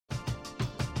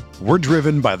We're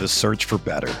driven by the search for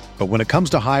better. But when it comes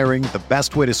to hiring, the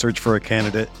best way to search for a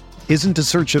candidate isn't to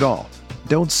search at all.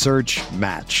 Don't search,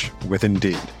 match with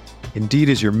Indeed. Indeed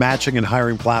is your matching and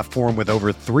hiring platform with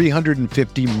over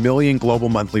 350 million global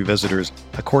monthly visitors,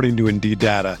 according to Indeed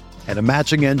data, and a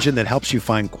matching engine that helps you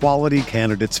find quality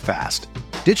candidates fast.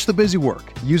 Ditch the busy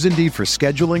work. Use Indeed for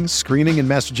scheduling, screening, and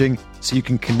messaging so you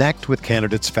can connect with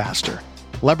candidates faster.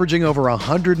 Leveraging over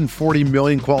 140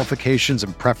 million qualifications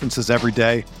and preferences every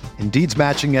day, Indeed's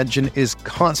matching engine is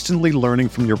constantly learning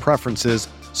from your preferences,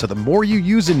 so the more you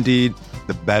use Indeed,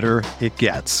 the better it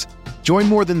gets. Join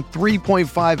more than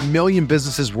 3.5 million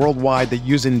businesses worldwide that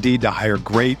use Indeed to hire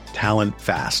great talent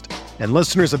fast. And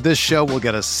listeners of this show will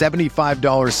get a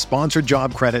 $75 sponsored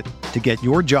job credit to get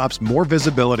your jobs more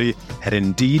visibility at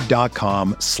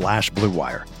Indeed.com/Blue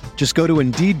Wire. Just go to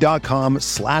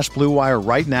Indeed.com/Blue Wire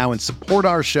right now and support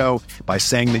our show by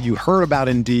saying that you heard about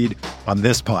Indeed on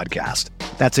this podcast.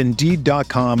 That's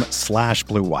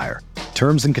Indeed.com/Blue Wire.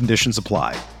 Terms and conditions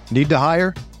apply. Need to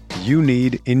hire? You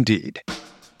need Indeed.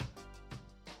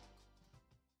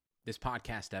 This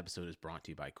podcast episode is brought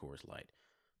to you by Coors Light.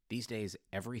 These days,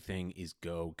 everything is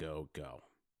go, go, go.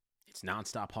 It's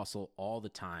nonstop hustle all the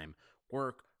time.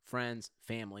 Work, friends,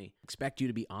 family, expect you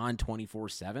to be on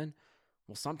 24/7.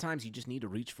 Well, sometimes you just need to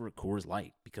reach for a Coors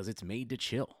Light because it's made to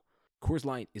chill. Coors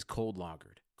Light is cold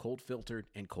lagered, cold filtered,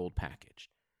 and cold packaged.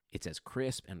 It's as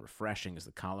crisp and refreshing as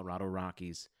the Colorado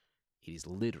Rockies. It is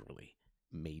literally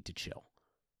made to chill.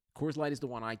 Coors Light is the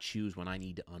one I choose when I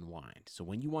need to unwind. So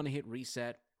when you want to hit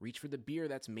reset, reach for the beer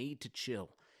that's made to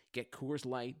chill. Get Coors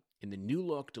Light in the new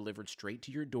look delivered straight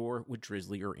to your door with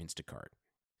Drizzly or Instacart.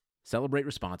 Celebrate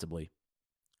responsibly.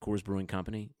 Coors Brewing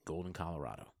Company, Golden,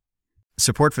 Colorado.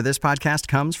 Support for this podcast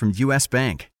comes from U.S.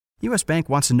 Bank. U.S. Bank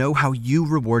wants to know how you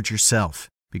reward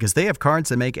yourself because they have cards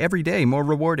that make every day more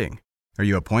rewarding. Are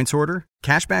you a points hoarder,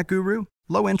 cashback guru,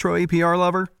 low intro APR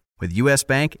lover? With U.S.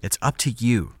 Bank, it's up to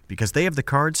you because they have the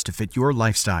cards to fit your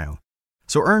lifestyle.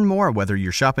 So earn more whether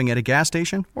you're shopping at a gas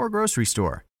station or grocery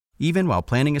store, even while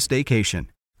planning a staycation.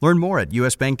 Learn more at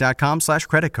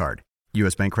usbank.com/creditcard.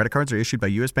 U.S. Bank credit cards are issued by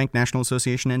U.S. Bank National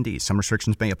Association ND. Some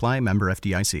restrictions may apply. Member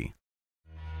FDIC.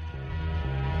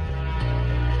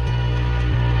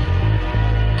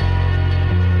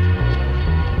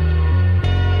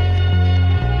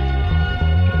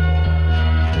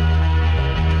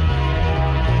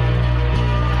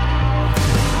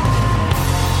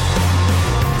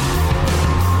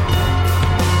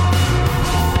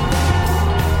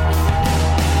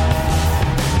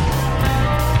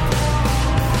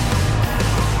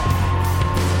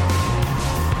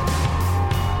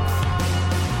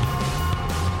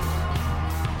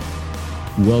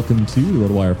 Welcome to the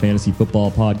RotoWire Fantasy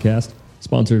Football Podcast,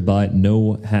 sponsored by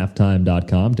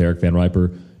NoHalftime.com. Derek Van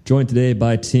Riper, joined today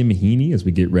by Tim Heaney as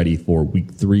we get ready for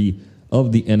Week 3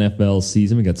 of the NFL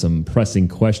season. We got some pressing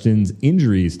questions,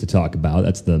 injuries to talk about.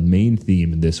 That's the main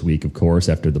theme this week, of course,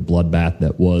 after the bloodbath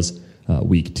that was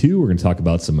Week 2. We're going to talk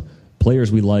about some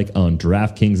players we like on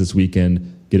DraftKings this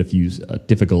weekend, get a few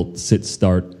difficult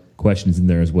sit-start questions in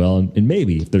there as well, and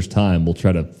maybe, if there's time, we'll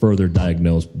try to further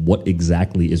diagnose what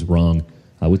exactly is wrong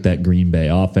with that Green Bay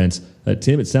offense.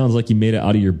 Tim, it sounds like you made it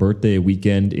out of your birthday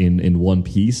weekend in one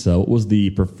piece. What was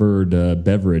the preferred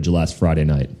beverage last Friday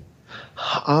night?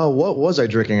 What was I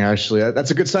drinking, actually? That's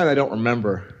a good sign I don't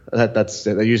remember.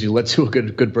 That usually led to a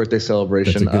good birthday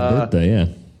celebration. That's a good birthday, yeah.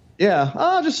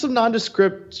 Yeah, just some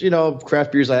nondescript,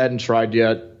 craft beers I hadn't tried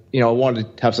yet. I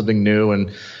wanted to have something new,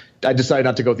 and I decided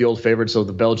not to go with the old favorite, so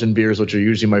the Belgian beers, which are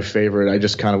usually my favorite, I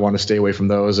just kind of want to stay away from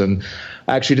those. And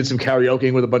I actually did some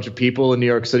karaokeing with a bunch of people in New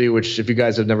York City, which if you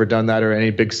guys have never done that or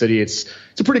any big city, it's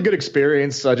a pretty good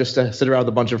experience just to sit around with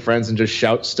a bunch of friends and just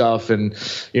shout stuff and,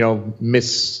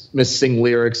 sing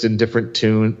lyrics in different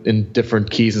in different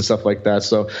keys and stuff like that.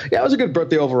 So, yeah, it was a good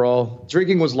birthday overall.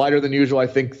 Drinking was lighter than usual. I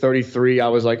think 33, I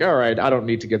was like, all right, I don't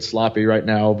need to get sloppy right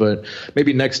now, but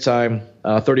maybe next time.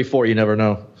 34, you never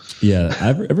know. Yeah,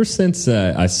 ever since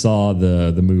I saw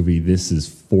the movie This Is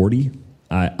 40,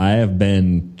 I have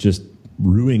been just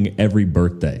ruining every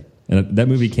birthday. And that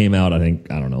movie came out, I think,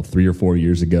 3 or 4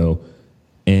 years ago.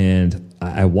 And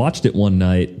I watched it one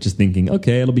night just thinking,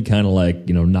 okay, it'll be kind of like,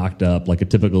 knocked up, like a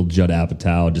typical Judd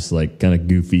Apatow, just like kind of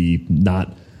goofy,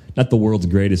 not the world's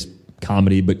greatest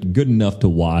comedy, but good enough to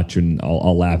watch, and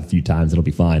I'll laugh a few times, it'll be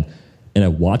fine. And I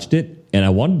watched it, and I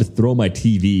wanted to throw my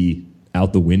TV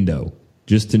out the window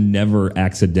just to never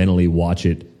accidentally watch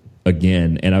it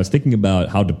again. And I was thinking about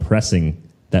how depressing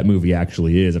that movie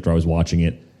actually is after I was watching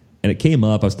it. And it came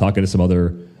up, I was talking to some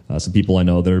people I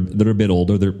know that are a bit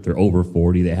older. They're over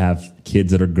 40. They have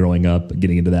kids that are growing up,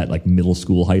 getting into that like middle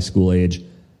school, high school age.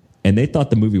 and they thought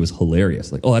the movie was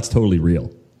hilarious. Like, oh, that's totally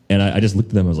real. And I just looked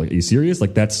at them. I was like, are you serious?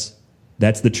 Like, that's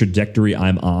the trajectory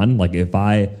I'm on. Like, if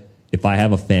I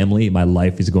have a family, my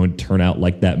life is going to turn out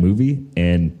like that movie.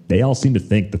 And they all seem to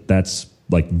think that that's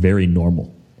like very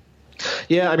normal.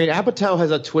 Yeah, I mean, Apatow has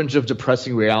a twinge of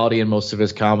depressing reality in most of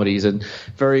his comedies, and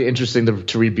very interesting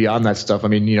to read beyond that stuff. I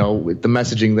mean, the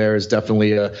messaging there is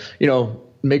definitely,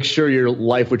 make sure your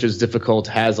life, which is difficult,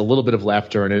 has a little bit of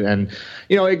laughter in it. And,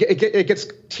 it gets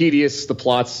tedious, the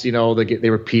plots, they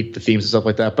repeat the themes and stuff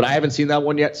like that. But I haven't seen that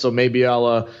one yet, so maybe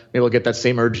I'll get that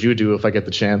same urge you do if I get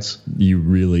the chance. You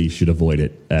really should avoid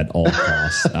it at all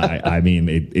costs. I mean,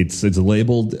 it's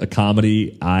labeled a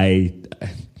comedy.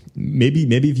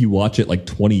 Maybe if you watch it like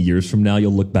 20 years from now,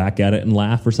 you'll look back at it and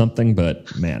laugh or something.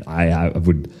 But man, I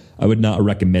would not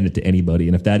recommend it to anybody.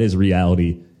 And if that is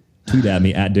reality, tweet at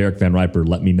me at Derek Van Riper.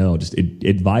 Let me know. Just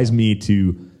advise me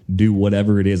to do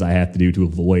whatever it is I have to do to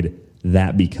avoid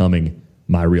that becoming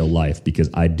my real life, because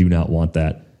I do not want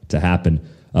that to happen.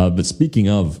 But speaking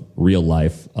of real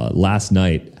life, last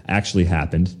night actually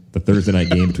happened. The Thursday night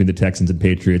game between the Texans and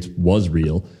Patriots was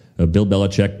real. Bill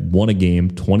Belichick won a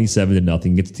game 27-0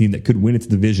 against a team that could win its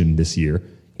division this year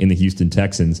in the Houston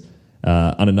Texans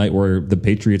on a night where the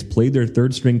Patriots played their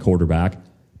third-string quarterback,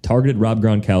 targeted Rob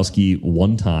Gronkowski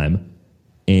one time,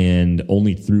 and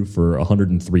only threw for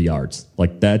 103 yards.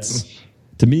 Like, that's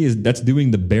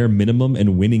doing the bare minimum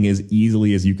and winning as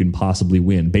easily as you can possibly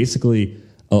win. Basically,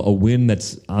 a win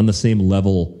that's on the same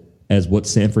level as what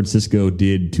San Francisco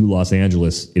did to Los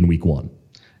Angeles in Week 1.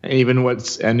 And even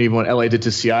what LA did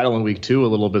to Seattle in Week 2 a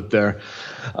little bit there.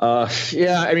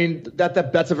 Yeah, I mean,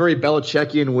 that's a very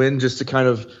Belichickian win, just to kind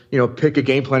of, pick a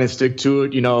game plan and stick to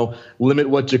it, limit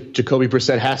what Jacoby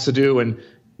Brissett has to do, and,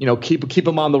 keep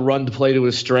him on the run to play to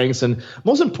his strengths. And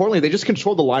most importantly, they just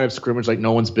controlled the line of scrimmage like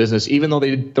no one's business, even though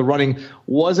the running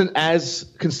wasn't as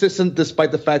consistent,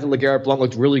 despite the fact that LeGarrette Blount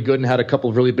looked really good and had a couple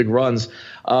of really big runs.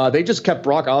 They just kept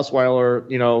Brock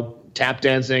Osweiler, tap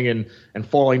dancing and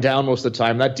falling down most of the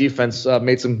time. That defense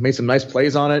made some nice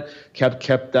plays on it,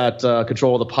 kept that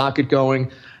control of the pocket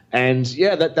going. And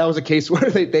yeah, that was a case where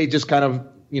they just kind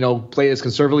of, played as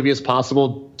conservatively as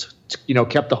possible,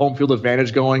 kept the home field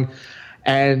advantage going.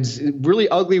 And really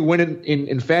ugly win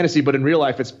in fantasy, but in real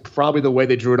life, it's probably the way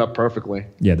they drew it up perfectly.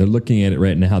 Yeah, they're looking at it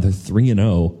right now. They're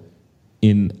 3-0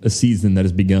 in a season that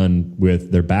has begun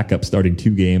with their backup starting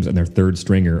 2 games and their third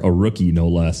stringer, a rookie no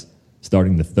less,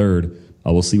 starting the third.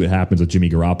 We'll see what happens with Jimmy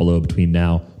Garoppolo between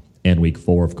now and Week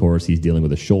 4. Of course, he's dealing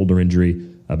with a shoulder injury.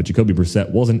 But Jacoby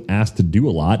Brissett wasn't asked to do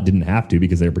a lot, didn't have to,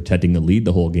 because they were protecting the lead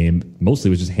the whole game.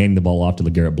 Mostly was just handing the ball off to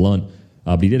LeGarrette Blount.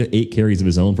 But he did 8 carries of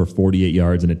his own for 48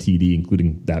 yards and a TD,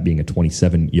 including that being a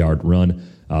 27-yard run.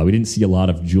 We didn't see a lot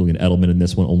of Julian Edelman in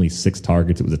this one, only 6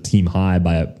 targets. It was a team high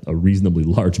by a reasonably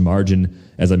large margin.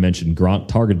 As I mentioned, Gronk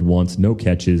targeted once, no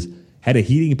catches, had a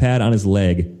heating pad on his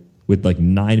leg with like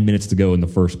 9 minutes to go in the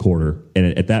first quarter.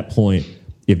 And at that point,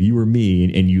 if you were me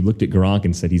and you looked at Gronk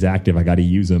and said, he's active, I got to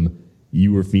use him,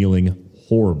 you were feeling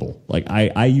horrible. Like,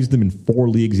 I used him in 4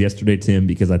 leagues yesterday, Tim,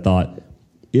 because I thought,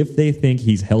 if they think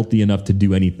he's healthy enough to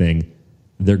do anything,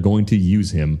 they're going to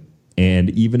use him. And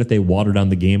even if they water down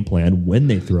the game plan, when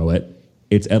they throw it,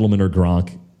 it's Edelman or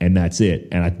Gronk, and that's it.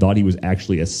 And I thought he was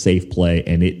actually a safe play,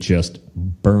 and it just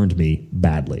burned me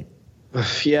badly.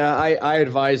 Yeah, I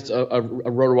advised a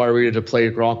RotoWire reader to play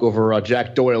Gronk over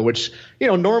Jack Doyle, which,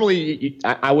 normally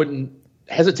I wouldn't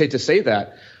hesitate to say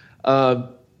that.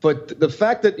 But the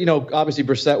fact that, obviously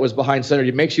Brissett was behind center,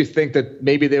 it makes you think that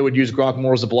maybe they would use Gronk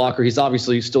more as a blocker. He's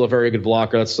obviously still a very good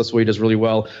blocker. That's what he does really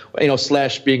well.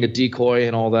 Slash being a decoy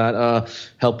and all that,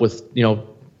 help with,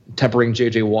 tempering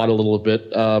J.J. Watt a little bit.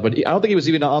 But I don't think he was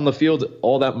even on the field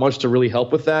all that much to really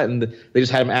help with that. And they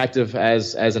just had him active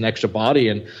as an extra body.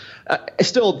 And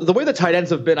still, the way the tight ends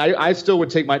have been, I still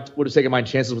would have taken my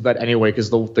chances with that anyway,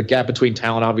 because the gap between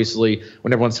talent, obviously,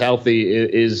 when everyone's healthy,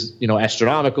 is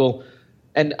astronomical.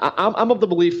 And I'm of the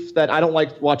belief that I don't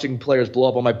like watching players blow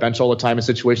up on my bench all the time in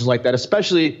situations like that,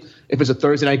 especially if it's a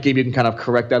Thursday night game. You can kind of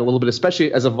correct that a little bit,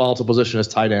 especially as a volatile position as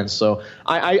tight end. So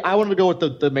I wanted to go with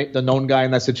the known guy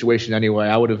in that situation anyway.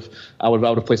 I would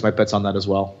have placed my bets on that as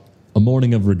well. A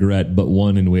morning of regret, but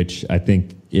one in which I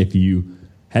think if you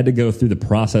had to go through the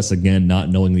process again, not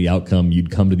knowing the outcome,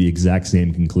 you'd come to the exact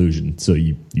same conclusion. So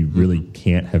you really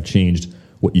can't have changed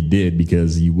what you did,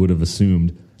 because you would have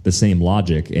assumed the same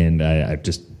logic. And I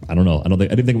don't know. I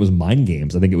didn't think it was mind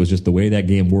games. I think it was just the way that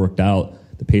game worked out.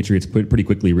 The Patriots pretty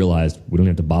quickly realized we don't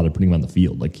have to bother putting him on the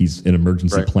field. Like, he's an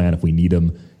emergency plan if we need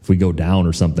him, if we go down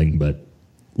or something, but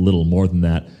little more than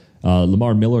that.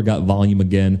 Lamar Miller got volume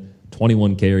again,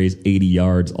 21 carries, 80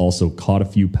 yards, also caught a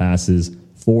few passes,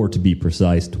 4 to be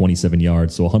precise, 27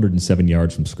 yards, so 107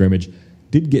 yards from scrimmage.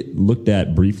 Did get looked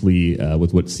at briefly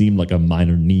with what seemed like a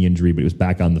minor knee injury, but he was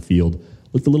back on the field.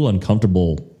 Looked a little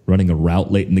uncomfortable running a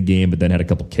route late in the game, but then had a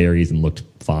couple carries and looked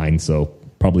fine, so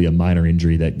probably a minor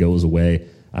injury that goes away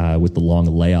with the long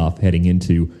layoff heading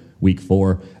into Week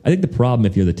 4. I think the problem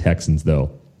if you're the Texans,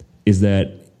 though, is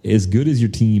that as good as your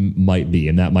team might be,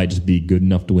 and that might just be good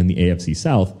enough to win the AFC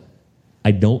South,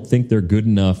 I don't think they're good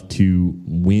enough to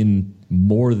win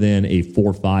more than a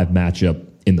 4-5 matchup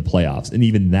in the playoffs. And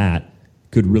even that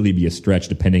could really be a stretch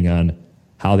depending on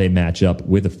how they match up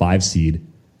with a 5 seed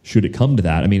should it come to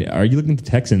that. I mean, are you looking at the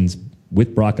Texans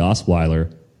with Brock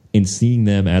Osweiler and seeing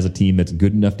them as a team that's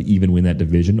good enough to even win that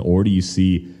division? Or do you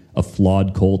see a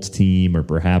flawed Colts team or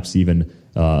perhaps even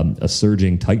a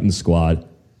surging Titans squad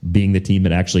being the team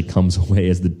that actually comes away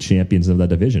as the champions of that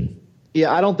division?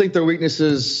 Yeah, I don't think their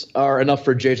weaknesses are enough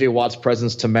for J.J. Watt's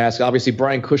presence to mask. Obviously,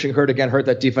 Brian Cushing hurt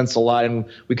that defense a lot, and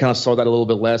we kind of saw that a little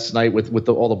bit last night with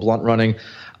all the blunt running.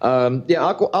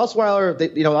 Osweiler,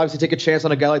 obviously take a chance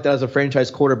on a guy like that as a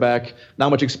franchise quarterback.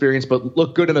 Not much experience, but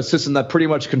looked good in a system that pretty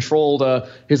much controlled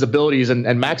his abilities and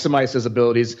maximized his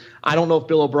abilities. I don't know if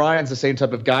Bill O'Brien's the same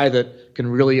type of guy that can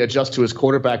really adjust to his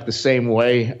quarterback the same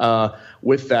way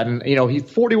with that. And, he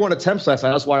 41 attempts last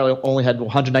night. Osweiler only had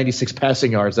 196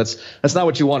 passing yards. That's not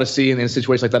what you want to see in a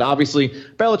situation like that. Obviously,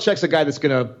 Belichick's a guy that's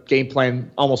going to game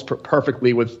plan almost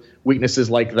perfectly with weaknesses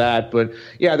like that. But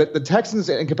yeah, the Texans,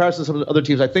 in comparison to some of the other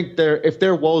teams, I think if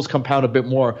their woes compound a bit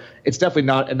more, it's definitely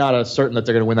not a certain that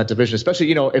they're going to win that division.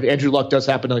 Especially, if Andrew Luck does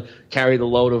happen to carry the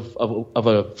load of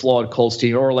a flawed Colts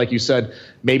team, or like you said,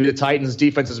 maybe the Titans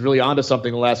defense is really onto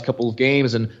something the last couple of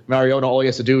games, and Mariota, all he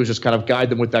has to do is just kind of guide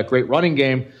them with that great running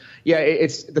game. Yeah,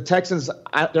 it's the Texans.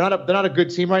 They're not a good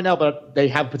team right now, but they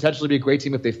have potentially be a great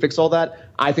team if they fix all that.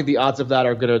 I think the odds of that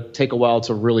are going to take a while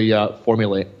to really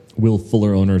formulate. Will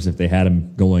Fuller owners, if they had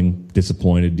him going,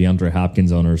 disappointed. DeAndre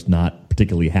Hopkins owners not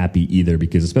particularly happy either,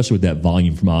 because especially with that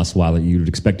volume from Osweiler, you'd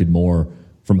expected more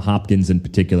from Hopkins in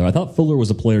particular. I thought Fuller was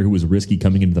a player who was risky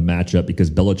coming into the matchup because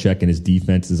Belichick and his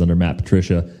defenses under Matt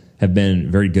Patricia have been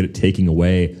very good at taking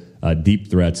away deep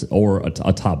threats or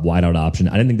a top wideout option.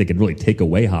 I didn't think they could really take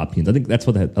away Hopkins. I think that's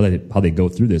how they go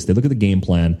through this. They look at the game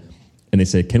plan and they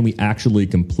say, can we actually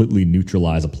completely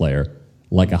neutralize a player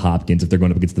like a Hopkins if they're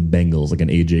going up against the Bengals, like an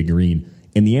A.J. Green?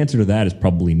 And the answer to that is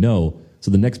probably no.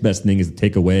 So the next best thing is to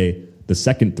take away the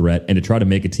second threat and to try to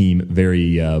make a team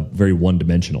very, very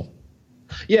one-dimensional.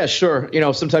 Yeah, sure.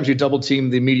 Sometimes you double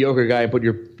team the mediocre guy and put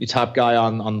your top guy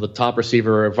on the top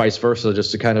receiver, or vice versa,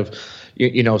 just to kind of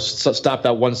stop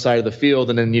that one side of the field,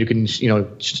 and then you can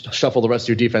shuffle the rest of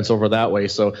your defense over that way.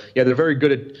 So yeah, they're very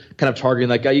good at kind of targeting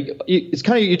that guy.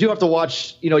 You do have to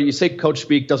watch. You say coach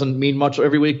speak doesn't mean much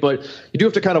every week, but you do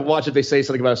have to kind of watch if they say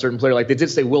something about a certain player. Like they did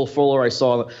say Will Fuller. I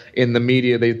saw in the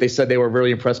media they said they were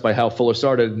really impressed by how Fuller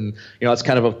started, and it's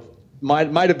kind of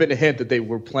might have been a hint that they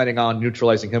were planning on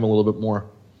neutralizing him a little bit more.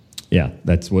 Yeah,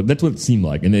 that's what it seemed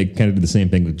like. And they kind of did the same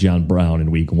thing with John Brown in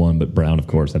week 1, but Brown, of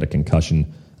course, had a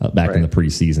concussion back in the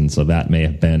preseason, so that may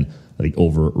have been the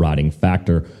overriding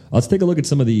factor. Let's take a look at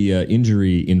some of the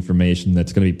injury information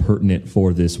that's going to be pertinent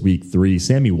for this week 3.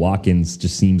 Sammy Watkins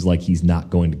just seems like he's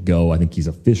not going to go. I think he's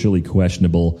officially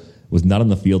questionable. Was not on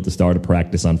the field to start a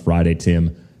practice on Friday,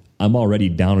 Tim. I'm already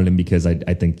down on him because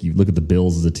I think you look at the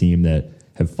Bills as a team that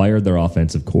have fired their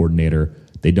offensive coordinator.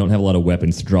 They don't have a lot of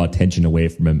weapons to draw attention away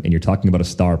from him. And you're talking about a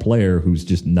star player who's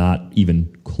just not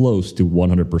even close to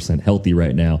 100% healthy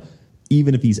right now.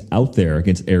 Even if he's out there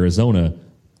against Arizona,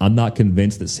 I'm not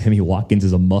convinced that Sammy Watkins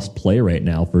is a must play right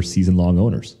now for season-long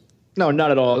owners. No,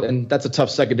 not at all. And that's a tough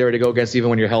secondary to go against even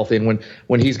when you're healthy and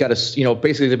when he's got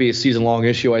basically to be a season-long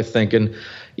issue, I think. And,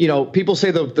 people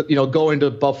say going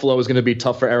to Buffalo is going to be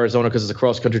tough for Arizona because it's a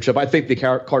cross-country trip. I think the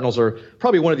Cardinals are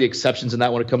probably one of the exceptions in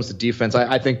that when it comes to defense.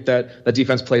 I think that the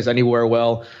defense plays anywhere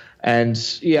well. And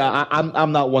yeah,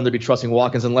 I'm not one to be trusting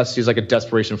Watkins unless he's like a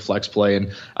desperation flex play.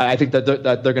 And I think that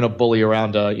they're going to bully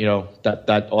around,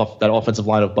 that offensive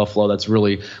line of Buffalo that's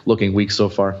really looking weak so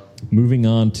far. Moving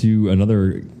on to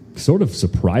another sort of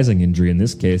surprising injury in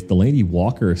this case, Delanie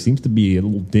Walker seems to be a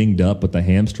little dinged up with a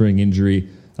hamstring injury.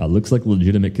 Looks like a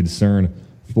legitimate concern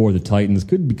for the Titans.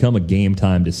 Could become a game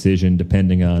time decision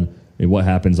depending on what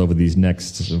happens over these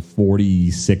next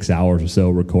 46 hours or so,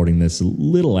 recording this a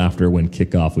little after when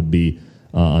kickoff would be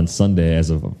on Sunday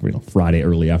as of Friday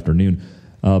early afternoon.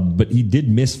 But he did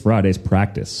miss Friday's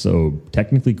practice, so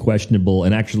technically questionable,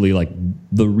 and actually like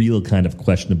the real kind of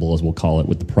questionable, as we'll call it,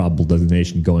 with the probable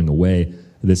designation going away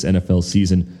this NFL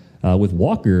season. With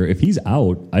Walker, if he's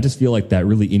out, I just feel like that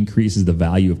really increases the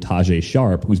value of Tajay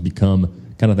Sharp, who's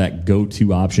become kind of that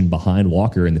go-to option behind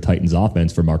Walker in the Titans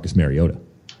offense for Marcus Mariota.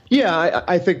 Yeah,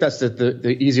 I think that's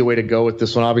the easy way to go with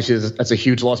this one. Obviously, that's a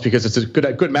huge loss because it's a good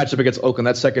matchup against Oakland.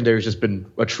 That secondary has just been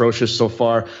atrocious so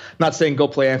far. Not saying go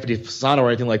play Anthony Fasano or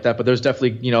anything like that, but there's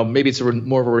definitely, maybe it's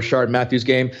more of a Rashard Matthews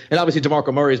game. And obviously,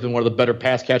 DeMarco Murray has been one of the better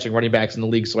pass-catching running backs in the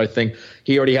league, so I think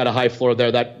he already had a high floor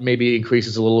there. That maybe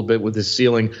increases a little bit with his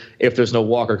ceiling if there's no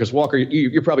Walker, because Walker,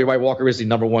 you're probably right, Walker is the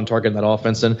number one target in that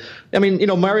offense. And, I mean,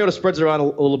 Mariota spreads around a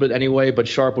little bit anyway, but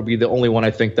Sharp would be the only one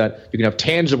I think that you can have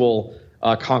tangible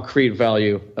concrete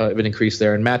value of an increase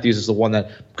there. And Matthews is the one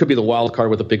that could be the wild card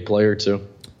with a big player too.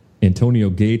 Antonio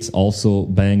Gates also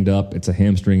banged up. It's a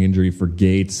hamstring injury for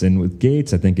Gates. And with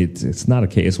Gates, I think it's not a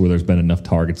case where there's been enough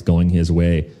targets going his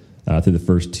way through the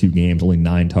first 2 games, only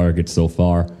 9 targets so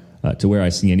far, to where I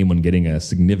see anyone getting a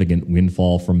significant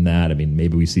windfall from that. I mean,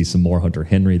 maybe we see some more Hunter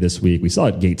Henry this week. We saw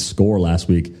Gates score last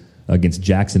week against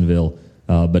Jacksonville.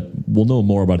 But we'll know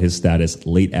more about his status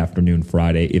late afternoon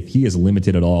Friday. If he is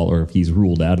limited at all or if he's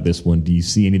ruled out of this one, do you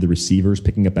see any of the receivers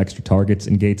picking up extra targets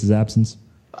in Gates' absence?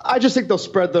 I just think they'll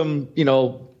spread them,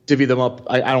 divvy them up.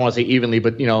 I don't want to say evenly,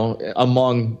 but,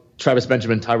 among Travis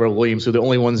Benjamin, Tyrell Williams, who are the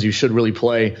only ones you should really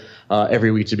play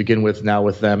every week to begin with now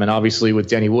with them. And obviously with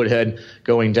Danny Woodhead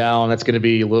going down, that's going to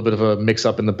be a little bit of a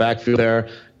mix-up in the backfield there.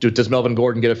 Does Melvin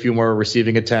Gordon get a few more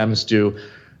receiving attempts? Do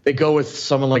they go with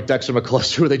someone like Dexter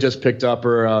McCluster, who they just picked up,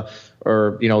 or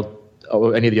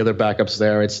any of the other backups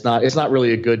there? It's not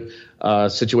really a good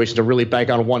situation to really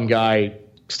bank on one guy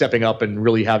stepping up and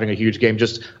really having a huge game,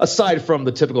 just aside from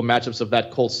the typical matchups of that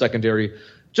Colts secondary,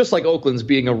 just like Oakland's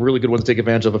being a really good one to take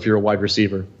advantage of if you're a wide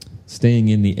receiver. Staying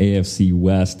in the AFC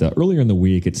West, earlier in the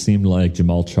week, it seemed like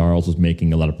Jamal Charles was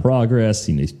making a lot of progress.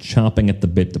 He's chomping at the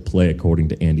bit to play, according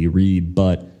to Andy Reid,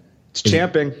 but it's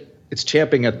champing. It's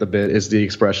champing at the bit is the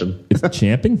expression. It's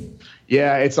champing?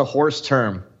 Yeah, it's a horse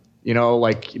term.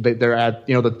 Like they're at,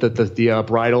 the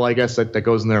bridle, I guess, that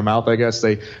goes in their mouth, I guess.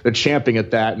 They're champing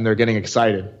at that, and they're getting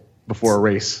excited before a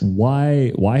race.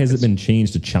 Why has it been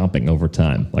changed to chomping over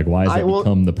time? Like, why has that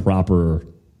become the proper,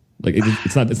 like,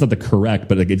 it's not the correct,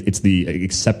 but like it's the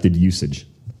accepted usage?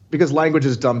 Because language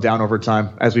is dumbed down over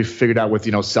time, as we've figured out with,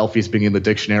 selfies being in the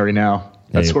dictionary now.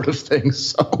 That sort of thing.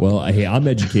 So. Well, hey, I'm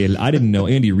educated. I didn't know.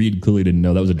 Andy Reid clearly didn't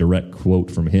know. That was a direct quote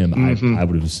from him. Mm-hmm. I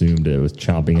would have assumed it was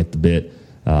chomping at the bit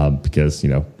because,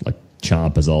 like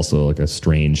chomp is also like a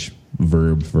strange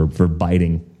verb for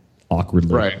biting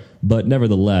awkwardly. Right. But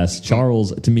nevertheless,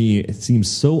 Charles, to me, it seems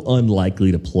so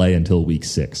unlikely to play until week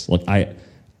 6. Like I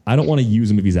don't want to use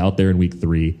him if he's out there in week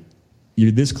 3.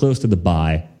 You're this close to the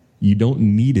bye. You don't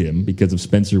need him because of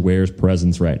Spencer Ware's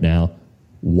presence right now.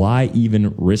 Why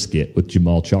even risk it with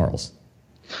Jamal Charles?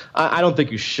 I don't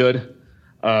think you should.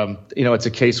 It's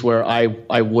a case where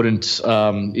I wouldn't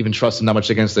even trust him that much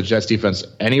against the Jets defense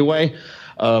anyway.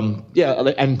 And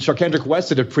Charkandrick West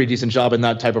did a pretty decent job in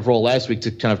that type of role last week to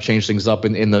kind of change things up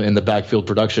in the backfield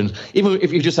production. Even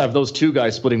if you just have those two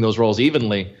guys splitting those roles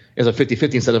evenly as a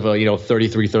 50-50 instead of a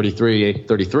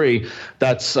 33-33,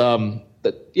 that's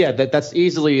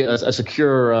easily a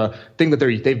secure thing that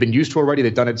they've been used to already.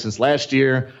 They've done it since last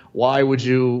year. Why would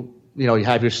you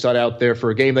have your stud out there for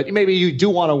a game that maybe you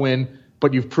do want to win,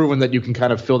 but you've proven that you can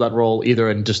kind of fill that role either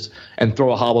and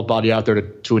throw a hobbled body out there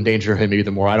to endanger him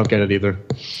even more? I don't get it either.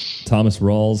 Thomas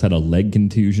Rawls had a leg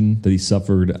contusion that he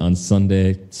suffered on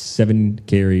Sunday. 7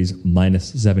 carries,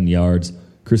 -7 yards.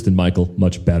 Christine Michael,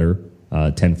 much better,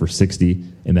 10 for 60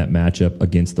 in that matchup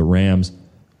against the Rams.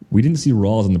 We didn't see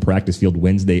Rawls in the practice field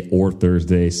Wednesday or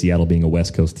Thursday. Seattle being a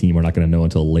West Coast team, we're not going to know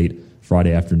until late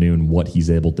Friday afternoon what he's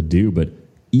able to do. But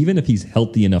even if he's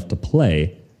healthy enough to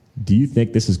play, do you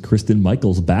think this is Christine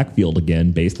Michael's backfield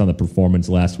again based on the performance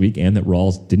last week and that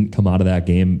Rawls didn't come out of that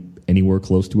game anywhere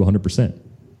close to 100%?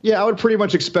 Yeah, I would pretty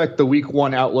much expect the week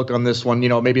 1 outlook on this one.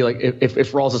 Maybe like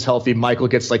if Rawls is healthy, Michael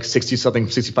gets like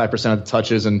 65% of the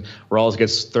touches, and Rawls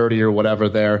gets 30 or whatever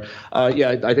there.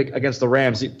 I think against the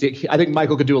Rams, I think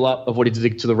Michael could do a lot of what he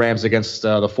did to the Rams against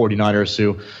the 49ers,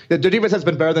 who their defense has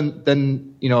been better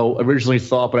than originally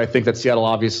thought. But I think that Seattle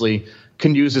obviously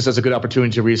can use this as a good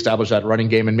opportunity to reestablish that running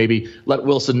game and maybe let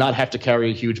Wilson not have to carry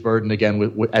a huge burden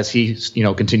again as he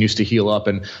continues to heal up.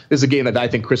 And this is a game that I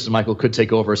think Christine Michael could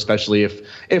take over, especially if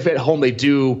at home they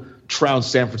do trounce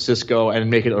San Francisco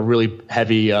and make it a really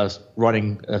heavy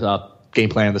running game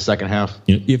plan in the second half.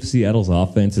 If Seattle's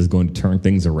offense is going to turn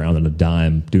things around on a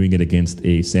dime, doing it against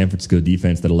a San Francisco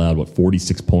defense that allowed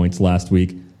 46 points last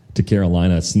week to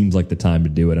Carolina, seems like the time to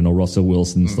do it. I know Russell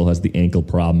Wilson still has the ankle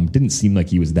problem. Didn't seem like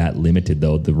he was that limited,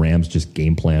 though. The Rams just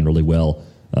game planned really well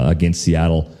against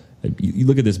Seattle. You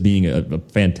look at this being a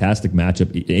fantastic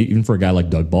matchup, even for a guy like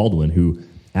Doug Baldwin, who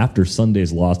after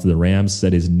Sunday's loss to the Rams,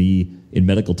 said his knee, in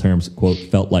medical terms, quote,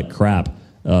 felt like crap.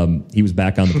 He was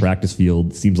back on the practice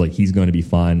field. Seems like he's going to be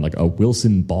fine. Like a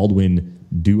Wilson-Baldwin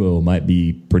duo might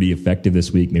be pretty effective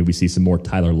this week. Maybe we see some more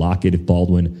Tyler Lockett if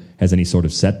Baldwin has any sort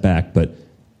of setback. But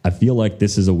I feel like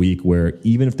this is a week where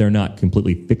even if they're not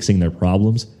completely fixing their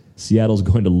problems, Seattle's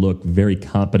going to look very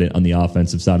competent on the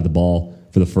offensive side of the ball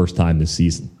for the first time this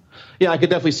season. Yeah, I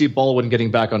could definitely see Baldwin getting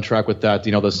back on track with that.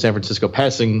 The San Francisco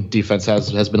passing defense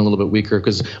has been a little bit weaker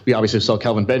because we obviously saw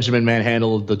Kelvin Benjamin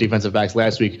manhandle the defensive backs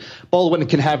last week. Baldwin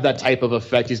can have that type of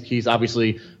effect. He's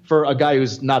obviously, for a guy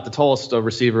who's not the tallest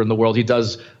receiver in the world, he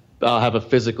does have a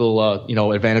physical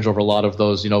advantage over a lot of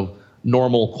those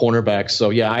normal cornerbacks. So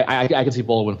yeah, I can see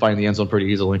Baldwin finding the end zone pretty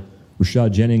easily.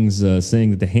 Rashad Jennings saying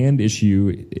that the hand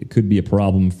issue could be a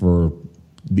problem for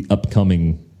the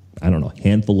upcoming,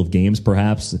 handful of games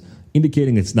perhaps,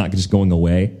 indicating it's not just going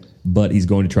away, but he's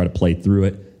going to try to play through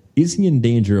it. Is he in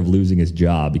danger of losing his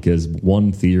job? Because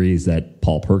one theory is that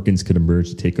Paul Perkins could emerge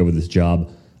to take over this job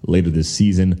later this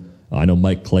season. I know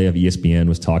Mike Clay of ESPN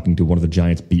was talking to one of the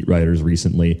Giants beat writers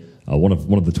recently. One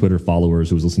of the Twitter followers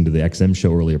who was listening to the XM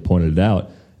show earlier pointed it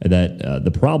out, that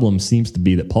the problem seems to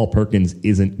be that Paul Perkins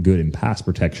isn't good in pass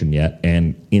protection yet.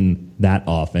 And in that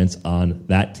offense, on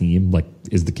that team, like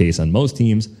is the case on most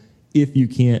teams, if you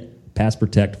can't pass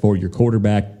protect for your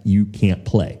quarterback, you can't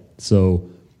play. So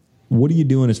what are you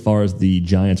doing as far as the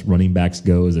Giants running backs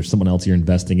go? Is there someone else you're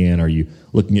investing in? Are you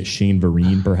looking at Shane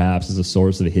Vereen perhaps as a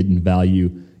source of a hidden value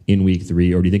in week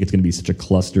 3? Or do you think it's going to be such a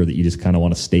cluster that you just kind of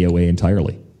want to stay away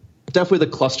entirely? Definitely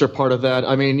the cluster part of that.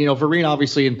 I mean, Vereen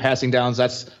obviously in passing downs,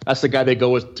 that's the guy they go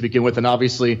with to begin with. And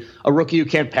obviously a rookie who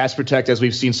can't pass protect, as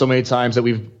we've seen so many times that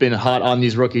we've been hot on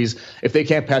these rookies. If they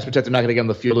can't pass protect, they're not going to get on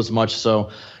the field as much. So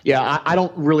yeah, I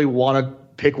don't really want to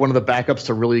pick one of the backups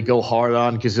to really go hard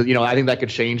on because, I think that could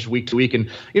change week to week.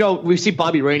 And, we see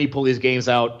Bobby Rainey pull these games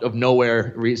out of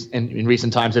nowhere in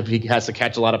recent times. If he has to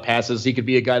catch a lot of passes, he could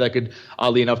be a guy that could,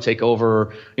 oddly enough, take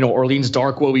over. Orleans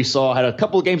Darkwa, we saw, had a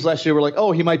couple of games last year. We're like,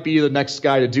 oh, he might be the next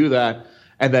guy to do that.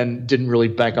 And then didn't really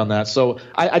bank on that. So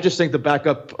I just think the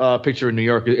backup picture in New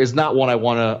York is not one I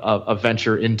want to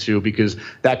venture into because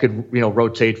that could,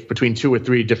 rotate between 2 or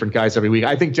 3 different guys every week.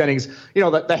 I think Jennings,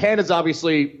 the hand is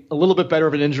obviously a little bit better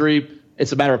of an injury.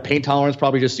 It's a matter of pain tolerance,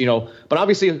 probably just, but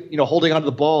obviously, holding onto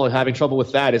the ball and having trouble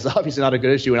with that is obviously not a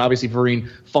good issue. And obviously Vereen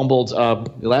fumbled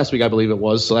last week, I believe it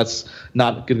was. So that's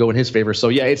not going to go in his favor. So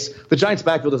yeah, the Giants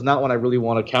backfield is not one I really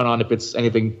want to count on. If it's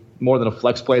anything more than a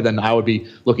flex play, then I would be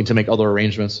looking to make other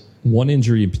arrangements. One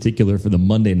injury in particular for the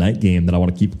Monday night game that I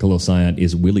want to keep a close eye on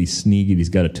is Willie Snead. He's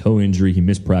got a toe injury. He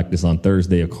missed practice on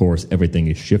Thursday. Of course, everything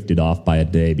is shifted off by a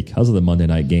day because of the Monday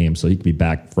night game. So he could be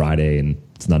back Friday, and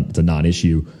it's a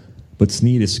non-issue. But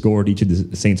Snead has scored each of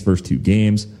the Saints' first 2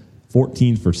 games,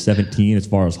 14 for 17 as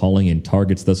far as hauling in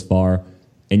targets thus far.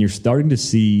 And you're starting to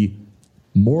see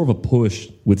more of a push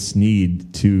with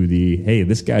Snead to hey,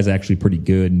 this guy's actually pretty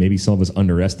good. Maybe some of us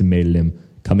underestimated him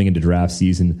coming into draft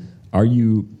season. Are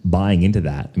you buying into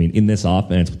that? I mean, in this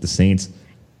offense with the Saints,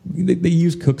 they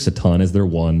use Cooks a ton as their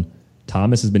one.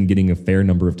 Thomas has been getting a fair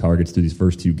number of targets through these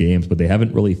first 2 games, but they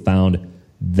haven't really found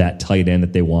that tight end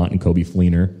that they want in Coby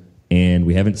Fleener. And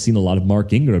we haven't seen a lot of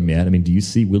Mark Ingram yet. I mean, do you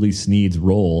see Willie Snead's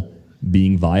role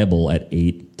being viable at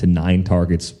 8 to 9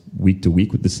 targets week to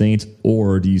week with the Saints?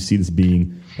 Or do you see this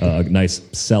being a nice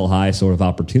sell high sort of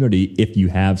opportunity if you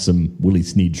have some Willie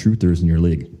Snead truthers in your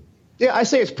league? Yeah, I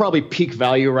say it's probably peak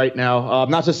value right now.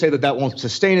 Not to say that won't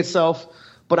sustain itself,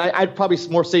 but I'd probably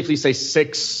more safely say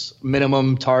 6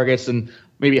 minimum targets and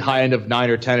maybe high end of 9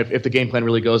 or 10 if the game plan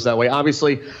really goes that way.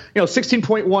 Obviously,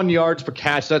 16.1 yards per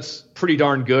catch, that's pretty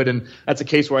darn good. And that's a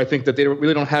case where I think that they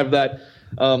really don't have that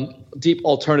deep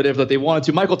alternative that they wanted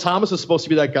to. Michael Thomas is supposed to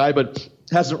be that guy, but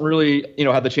hasn't really,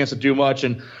 had the chance to do much.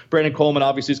 And Brandon Coleman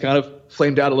obviously is kind of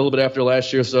flamed out a little bit after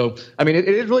last year. So, I mean,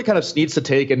 it really kind of needs to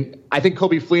take. And I think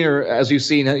Coby Fleener, as you've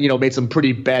seen, made some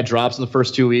pretty bad drops in the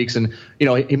first 2 weeks. And,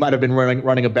 he might have been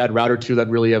running a bad route or two that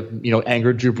really have,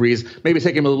 angered Drew Brees. Maybe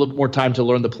take him a little bit more time to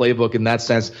learn the playbook in that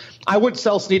sense. I would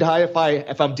sell Snead high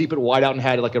if I'm deep at wideout and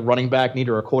had like a running back need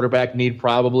or a quarterback need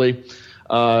probably.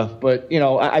 But,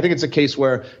 I think it's a case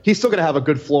where he's still going to have a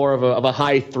good floor of a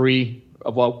high 3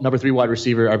 of number 3 wide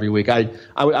receiver every week. I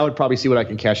would probably see what I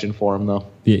can cash in for him, though.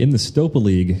 Yeah, in the Stopa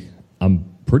League, I'm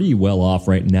pretty well off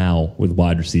right now with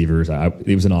wide receivers.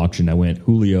 It was an auction. I went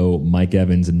Julio, Mike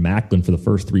Evans, and Macklin for the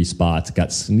first 3 spots.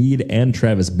 Got Snead and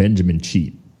Travis Benjamin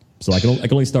cheap. So I can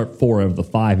only start 4 of the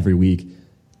 5 every week.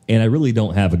 And I really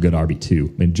don't have a good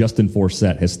RB2. I mean, Justin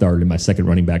Forsett has started in my second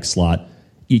running back slot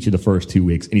each of the first 2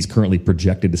 weeks, and he's currently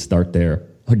projected to start there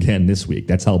again this week.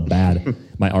 That's how bad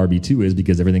my RB2 is,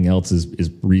 because everything else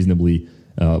is reasonably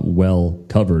well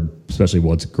covered, especially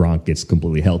once Gronk gets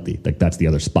completely healthy. Like, that's the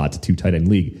other spot. It's a 2 tight end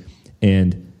league.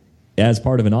 And as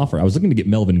part of an offer, I was looking to get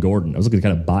Melvin Gordon. I was looking to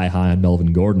kind of buy high on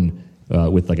Melvin Gordon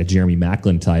with like a Jeremy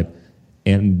Maclin type.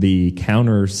 And the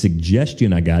counter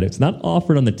suggestion I got, it's not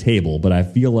offered on the table, but I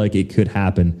feel like it could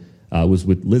happen, was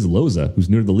with Liz Loza, who's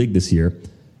new to the league this year.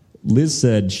 Liz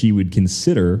said she would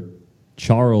consider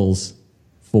Charles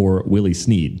for Willie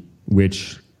Snead,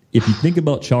 which, if you think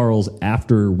about Charles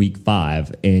after week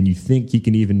 5 and you think he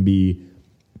can even be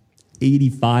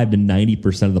 85 to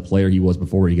 90% of the player he was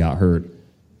before he got hurt,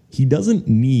 he doesn't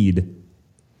need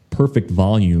perfect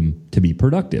volume to be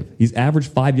productive. He's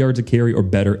averaged 5 yards a carry or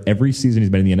better every season he's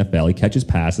been in the NFL. He catches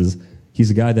passes. He's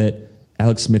a guy that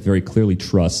Alex Smith very clearly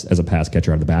trusts as a pass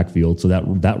catcher out of the backfield, so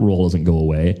that role doesn't go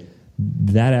away.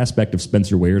 That aspect of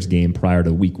Spencer Ware's game prior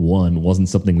to week 1 wasn't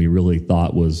something we really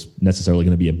thought was necessarily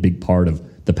going to be a big part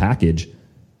of the package.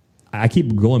 I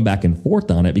keep going back and forth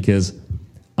on it because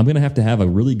I'm going to have a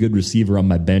really good receiver on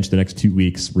my bench the next 2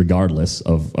 weeks, regardless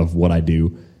of what I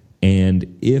do.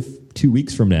 And if 2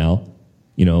 weeks from now,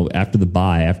 after the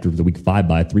bye, after the week 5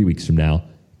 bye, 3 weeks from now,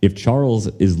 if Charles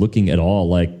is looking at all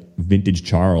like vintage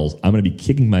Charles, I'm going to be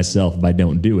kicking myself if I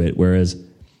don't do it. Whereas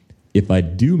if I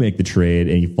do make the trade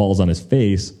and he falls on his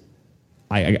face,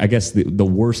 I guess the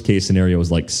worst case scenario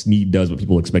is like Snead does what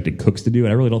people expected Cooks to do,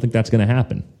 and I really don't think that's going to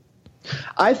happen.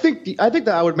 I think that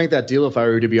I would make that deal if I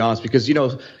were to be honest, because you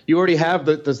already have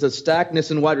the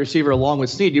stackness in wide receiver along with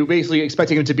Snead. You're basically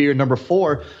expecting him to be your number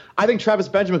 4. I think Travis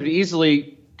Benjamin could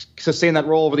easily sustain that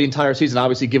role over the entire season,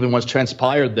 obviously given what's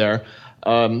transpired there.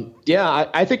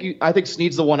 I think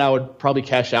Snead's the one I would probably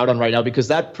cash out on right now, because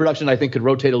that production I think could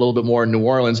rotate a little bit more in New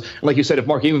Orleans. And like you said, if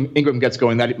Mark Ingram gets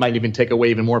going, that might even take away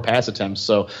even more pass attempts.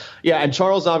 So yeah, and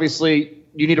Charles, obviously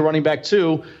you need a running back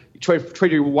too.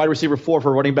 Trade your wide receiver 4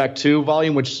 for running back 2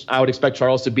 volume, which I would expect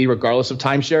Charles to be regardless of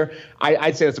timeshare.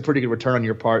 I'd say that's a pretty good return on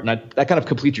your part, and that kind of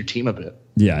completes your team a bit.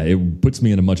 Yeah, it puts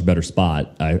me in a much better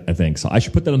spot, I think. So I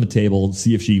should put that on the table,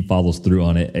 see if she follows through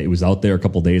on it. It was out there a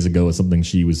couple days ago as something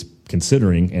she was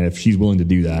considering, and if she's willing to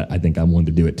do that, I think I'm willing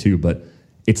to do it too. But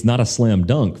it's not a slam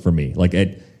dunk for me. Like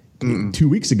 2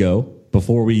 weeks ago,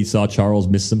 before we saw Charles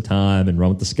miss some time and run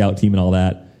with the scout team and all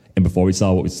that, and before we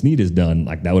saw what Snead has done,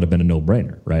 like that would have been a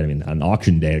no-brainer, right? I mean, on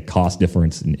auction day, the cost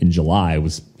difference in July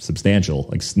was substantial.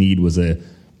 Like Snead was $2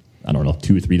 or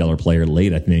 $3 player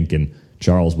late, I think, and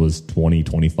Charles was $20,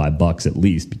 $25 at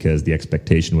least, because the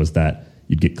expectation was that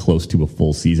you'd get close to a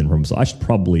full season from him. So I should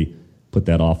probably put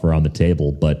that offer on the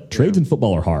table. But trades in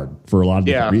football are hard for a lot of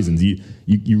different reasons.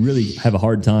 You really have a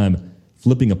hard time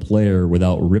flipping a player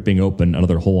without ripping open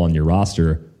another hole on your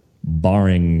roster,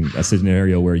 barring a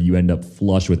scenario where you end up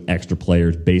flush with extra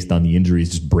players based on the injuries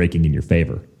just breaking in your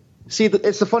favor. See,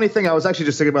 it's the funny thing. I was actually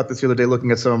just thinking about this the other day, looking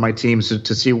at some of my teams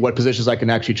to see what positions I can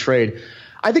actually trade.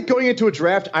 I think going into a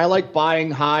draft, I like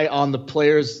buying high on the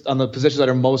players, on the positions that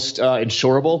are most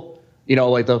insurable.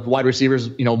 Like the wide receivers,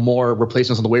 more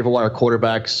replacements on the waiver wire,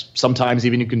 quarterbacks. Sometimes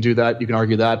even you can do that. You can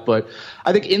argue that. But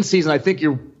I think in season, I think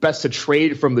you're best to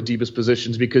trade from the deepest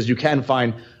positions, because you can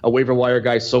find a waiver wire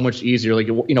guy so much easier. Like,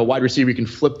 wide receiver, you can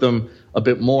flip them a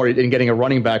bit more in getting a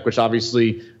running back, which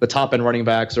obviously the top end running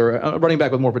backs or a running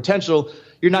back with more potential,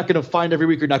 you're not going to find every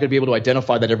week. You're not going to be able to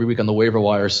identify that every week on the waiver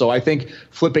wire. So I think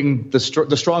flipping the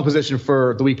strong position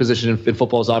for the weak position in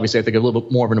football is obviously, I think, a little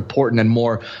bit more of an important and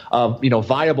more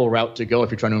viable route to go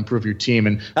if you're trying to improve your team.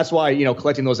 And that's why,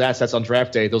 collecting those assets on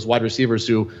draft day, those wide receivers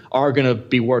who are going to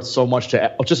be worth so much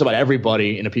to just about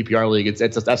everybody in a PPR league,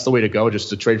 that's the way to go, just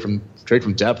to trade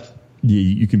from depth.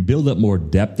 You can build up more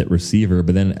depth at receiver,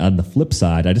 but then on the flip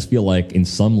side, I just feel like in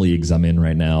some leagues I'm in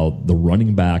right now, the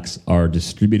running backs are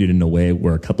distributed in a way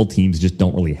where a couple teams just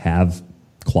don't really have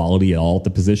quality at all at the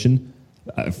position.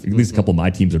 At least a couple of my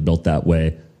teams are built that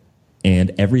way.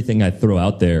 And everything I throw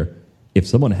out there, if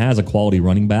someone has a quality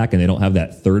running back and they don't have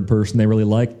that third person they really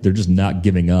like, they're just not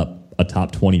giving up a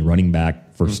top 20 running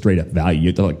back for straight up value. You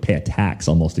have to pay a tax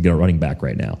almost to get a running back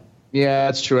right now. Yeah,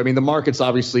 that's true. I mean, the market's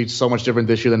obviously so much different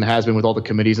this year than it has been with all the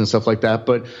committees and stuff like that.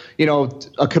 But,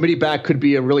 a committee back could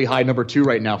be a really high number 2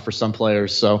 right now for some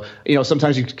players. So,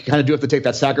 sometimes you kind of do have to take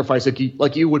that sacrifice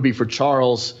like you would be for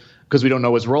Charles, because we don't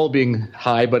know his role being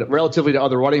high. But relatively to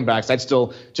other running backs, I'd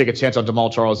still take a chance on Jamal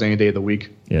Charles any day of the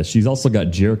week. Yeah, she's also got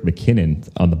Jerick McKinnon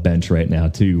on the bench right now,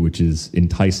 too, which is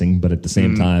enticing. But at the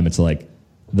same time, it's like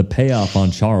the payoff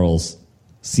on Charles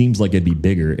seems like it'd be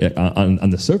bigger.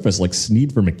 On the surface, like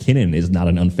Snead for McKinnon is not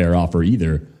an unfair offer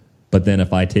either. But then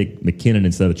if I take McKinnon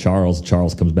instead of Charles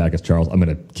comes back as Charles, I'm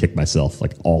going to kick myself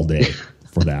all day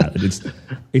for that.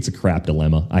 It's a crap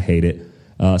dilemma. I hate it.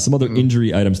 Some other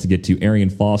injury items to get to.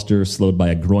 Arian Foster slowed by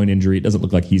a groin injury. It doesn't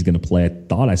look like he's going to play. I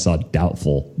thought I saw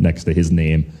doubtful next to his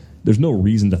name. There's no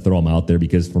reason to throw him out there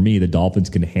because for me, the Dolphins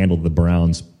can handle the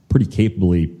Browns pretty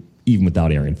capably even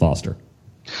without Arian Foster.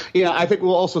 Yeah, I think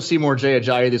we'll also see more Jay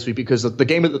Ajayi this week because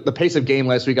the pace of game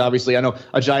last week, obviously, I know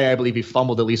Ajayi, I believe he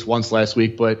fumbled at least once last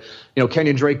week, but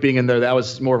Kenyon Drake being in there, that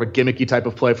was more of a gimmicky type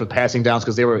of play for passing downs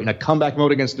because they were in a comeback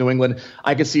mode against New England.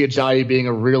 I could see Ajayi being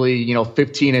a really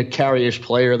 15 carry-ish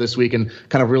player this week and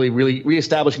kind of really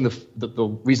reestablishing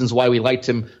the reasons why we liked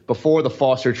him before the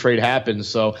Foster trade happened.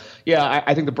 So yeah,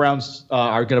 I think the Browns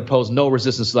are going to pose no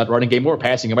resistance to that running game or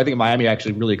passing game. I think Miami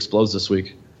actually really explodes this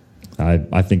week.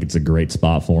 I think it's a great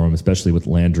spot for him, especially with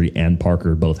Landry and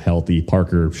Parker both healthy.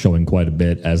 Parker showing quite a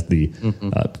bit as the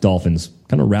Dolphins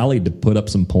kind of rallied to put up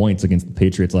some points against the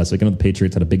Patriots last week. I know the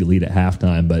Patriots had a big lead at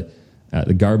halftime, but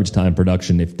the garbage time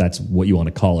production, if that's what you want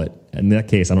to call it, in that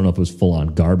case, I don't know if it was full-on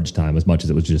garbage time as much as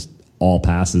it was just all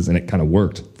passes, and it kind of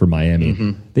worked for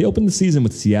Miami. They opened the season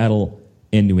with Seattle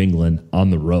and New England on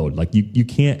the road. Like you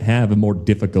can't have a more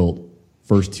difficult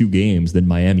first two games than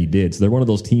Miami did. So they're one of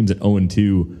those teams at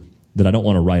 0-2 that I don't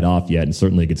want to write off yet, and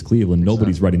certainly against Cleveland,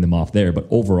 nobody's writing them off there. But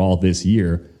overall this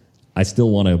year, I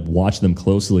still want to watch them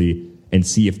closely and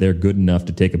see if they're good enough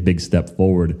to take a big step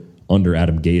forward under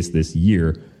Adam Gase this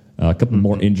year. A couple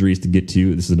more injuries to get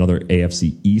to. This is another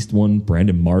AFC East one.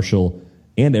 Brandon Marshall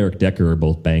and Eric Decker are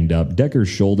both banged up. Decker's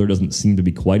shoulder doesn't seem to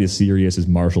be quite as serious as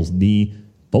Marshall's knee.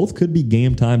 Both could be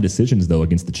game-time decisions, though,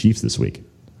 against the Chiefs this week.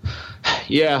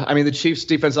 Yeah, I mean the Chiefs'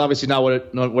 defense obviously not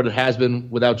what it has been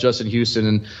without Justin Houston,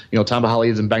 and Tom Bahali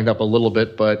has been banged up a little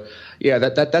bit, but yeah,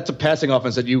 that's a passing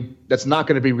offense that's not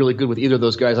going to be really good with either of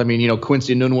those guys. I mean,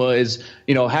 Quincy Enunwa is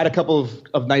had a couple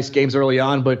of nice games early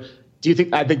on, but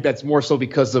I think that's more so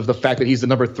because of the fact that he's the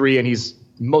number 3 and he's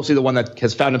mostly the one that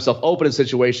has found himself open in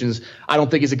situations. I don't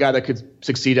think he's a guy that could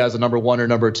succeed as a number 1 or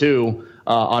number 2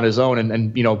 on his own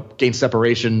and gain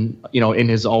separation, in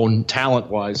his own talent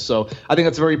wise. So I think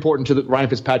that's very important to Ryan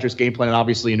Fitzpatrick's game plan and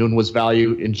obviously Enunwa's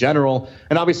value in general.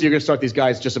 And obviously you're going to start these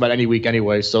guys just about any week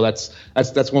anyway. So that's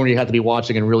one you have to be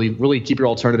watching and really keep your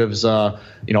alternatives,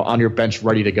 on your bench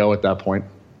ready to go at that point.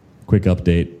 Quick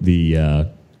update.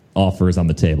 The, offer is on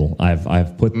the table.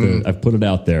 I've put it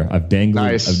out there. I've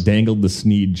dangled the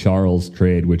Snead Charles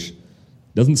trade, which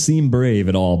doesn't seem brave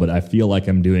at all, but I feel like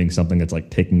I'm doing something that's like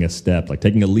taking a step, like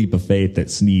taking a leap of faith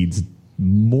that Snead's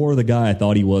more the guy I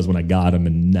thought he was when I got him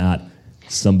and not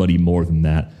somebody more than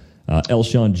that.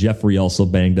 Elshon Jeffrey also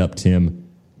banged up, Tim.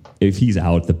 If he's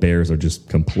out, the Bears are just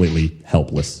completely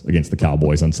helpless against the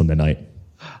Cowboys on Sunday night.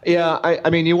 Yeah, I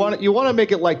mean, you want to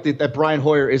make it like that Brian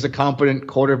Hoyer is a competent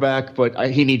quarterback, but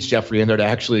he needs Jeffrey in there to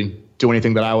actually do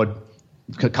anything that I would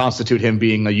constitute him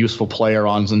being a useful player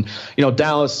on. And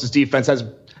Dallas's defense has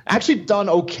actually done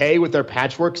okay with their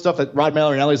patchwork stuff. That Rod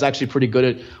Marinelli is actually pretty good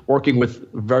at working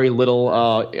with very little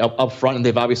up front, and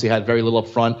they've obviously had very little up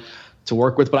front to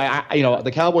work with. But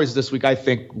the Cowboys this week, I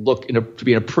think, look to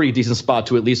be in a pretty decent spot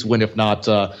to at least win, if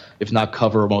not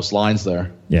cover most lines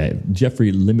there. Yeah,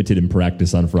 Jeffrey limited in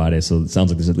practice on Friday, so it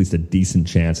sounds like there's at least a decent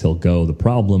chance he'll go. The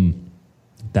problem,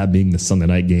 that being the Sunday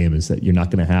night game, is that you're not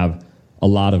going to have a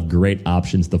lot of great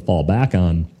options to fall back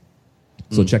on.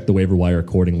 So check the waiver wire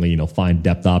accordingly. Find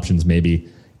depth options maybe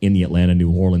in the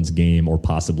Atlanta-New Orleans game, or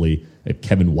possibly if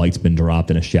Kevin White's been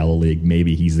dropped in a shallow league,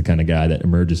 maybe he's the kind of guy that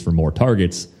emerges for more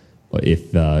targets.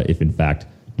 If in fact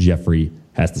Jeffrey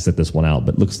has to sit this one out,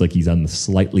 but looks like he's on the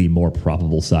slightly more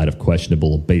probable side of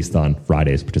questionable based on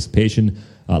Friday's participation.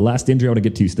 Last injury I want to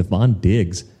get to, Stephon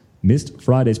Diggs missed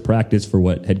Friday's practice for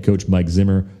what head coach Mike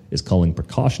Zimmer is calling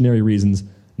precautionary reasons.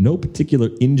 No particular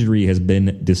injury has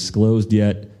been disclosed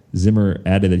yet. Zimmer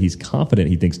added that he's confident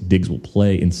he thinks Diggs will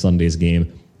play in Sunday's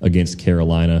game against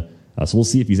Carolina. So we'll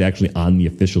see if he's actually on the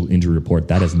official injury report.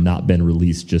 That has not been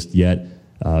released just yet.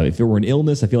 If it were an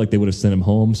illness, I feel like they would have sent him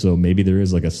home. So maybe there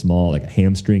is like a small a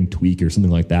hamstring tweak or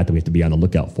something like that we have to be on the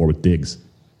lookout for with Diggs.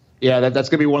 Yeah, that's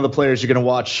going to be one of the players you're going to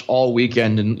watch all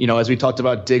weekend. And, as we talked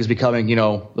about Diggs becoming,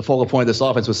 the focal point of this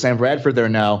offense with Sam Bradford there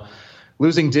now,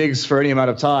 losing Diggs for any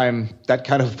amount of time, that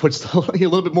kind of puts a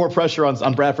little bit more pressure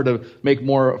on Bradford to make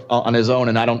more on his own.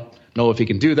 And I don't know if he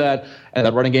can do that. And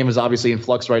that running game is obviously in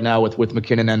flux right now with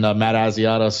McKinnon and Matt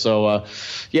Asiata. So,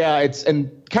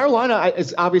 and Carolina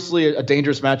is obviously a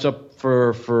dangerous matchup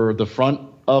for the front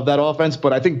of that offense,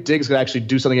 but I think Diggs could actually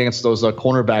do something against those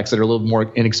cornerbacks that are a little more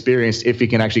inexperienced if he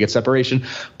can actually get separation.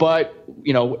 But,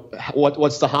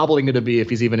 what's the hobbling going to be if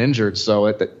he's even injured? So,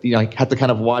 I have to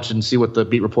kind of watch and see what the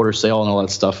beat reporters say on all that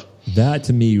stuff. That,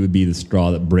 to me, would be the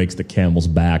straw that breaks the camel's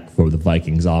back for the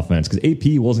Vikings offense, because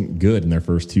AP wasn't good in their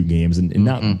first 2 games, and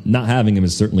not having him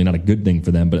is certainly not a good thing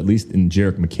for them, but at least in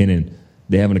Jerick McKinnon,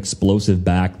 they have an explosive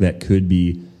back that could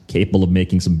be capable of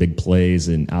making some big plays,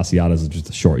 and Asiata is just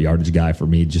a short yardage guy for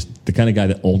me, just the kind of guy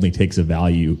that only takes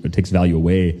value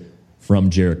away from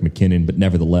Jerick McKinnon. But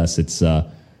nevertheless,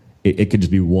 it could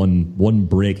just be one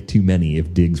break too many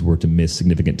if Diggs were to miss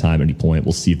significant time at any point.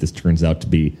 We'll see if this turns out to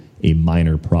be a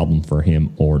minor problem for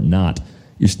him or not.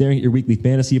 You're staring at your weekly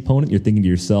fantasy opponent. You're thinking to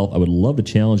yourself, I would love to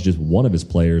challenge just one of his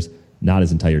players, not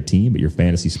his entire team, but your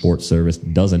fantasy sports service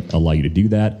doesn't allow you to do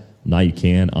that. Now you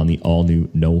can on the all-new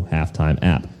No Halftime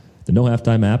app. The No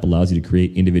Halftime app allows you to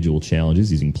create individual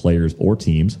challenges using players or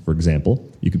teams. For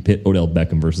example, you could pit Odell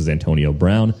Beckham versus Antonio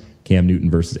Brown, Cam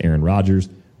Newton versus Aaron Rodgers,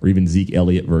 or even Zeke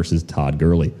Elliott versus Todd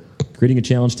Gurley. Creating a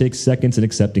challenge takes seconds, and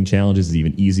accepting challenges is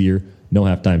even easier. No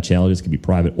Halftime challenges can be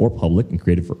private or public and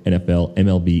created for NFL,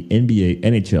 MLB, NBA,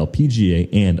 NHL, PGA,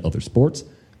 and other sports.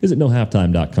 Visit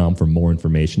nohalftime.com for more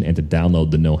information and to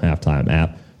download the No Halftime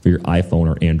app for your iPhone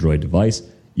or Android device.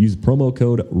 Use promo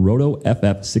code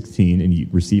ROTOFF16 and you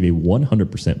receive a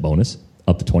 100% bonus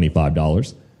up to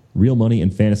 $25. Real money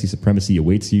and fantasy supremacy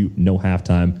awaits you. No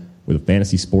Halftime, where the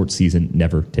fantasy sports season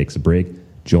never takes a break.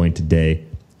 Join today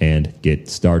and get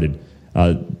started.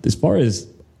 As far as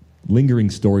lingering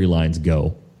storylines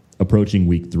go, approaching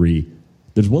week 3,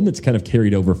 there's one that's kind of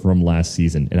carried over from last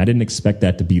season, and I didn't expect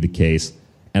that to be the case.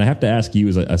 And I have to ask you,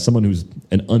 as someone who's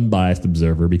an unbiased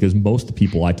observer, because most of the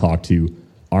people I talk to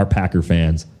are Packer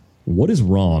fans, what is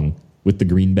wrong with the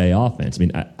Green Bay offense? I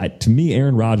mean, to me,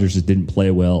 Aaron Rodgers just didn't play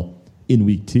well in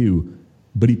week 2,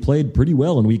 but he played pretty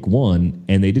well in week 1,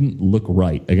 and they didn't look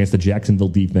right against the Jacksonville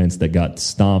defense that got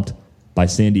stomped by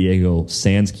San Diego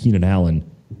sans Keenan Allen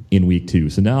in week 2.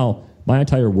 So now my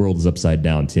entire world is upside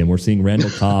down, Tim. We're seeing Randall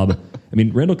Cobb. I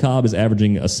mean, Randall Cobb is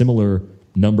averaging a similar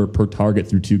number per target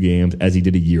through 2 games as he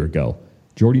did a year ago.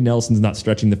 Jordy Nelson's not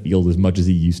stretching the field as much as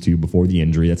he used to before the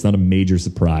injury. That's not a major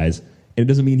surprise. And it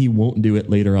doesn't mean he won't do it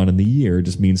later on in the year. It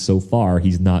just means so far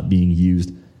he's not being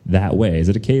used that way. Is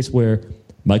it a case where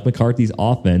Mike McCarthy's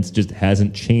offense just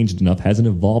hasn't changed enough, hasn't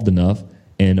evolved enough,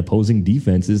 and opposing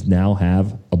defenses now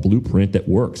have a blueprint that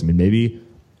works? I mean, maybe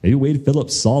Wade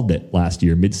Phillips solved it last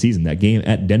year, midseason, that game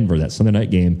at Denver, that Sunday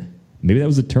night game. Maybe that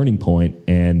was a turning point,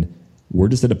 and we're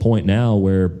just at a point now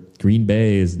where Green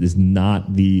Bay is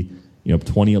not the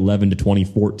 2011 to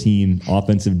 2014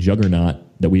 offensive juggernaut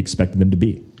that we expected them to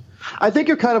be. I think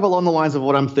you're kind of along the lines of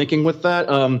what I'm thinking with that.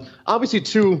 Obviously,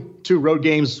 two road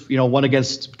games, one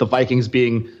against the Vikings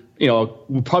being,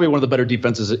 probably one of the better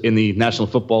defenses in the National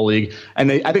Football League.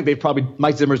 And I think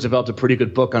Mike Zimmer's developed a pretty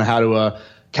good book on how to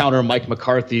counter Mike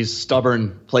McCarthy's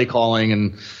stubborn play calling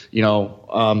and,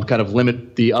 kind of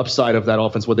limit the upside of that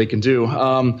offense, what they can do.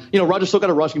 Rodgers still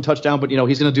got a rushing touchdown, but,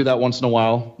 he's going to do that once in a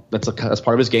while. That's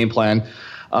part of his game plan.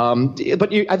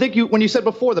 But I think when you said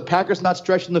before the Packers not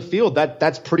stretching the field,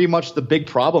 that's pretty much the big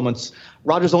problem.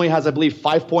 Rodgers only has, I believe,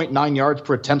 5.9 yards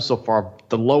per attempt so far,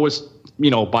 the lowest,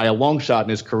 by a long shot in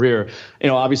his career.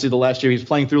 Obviously the last year he's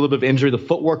playing through a little bit of injury. The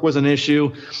footwork was an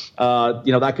issue.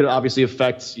 That could obviously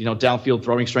affect, downfield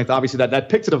throwing strength. Obviously that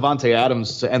pick to Devontae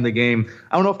Adams to end the game.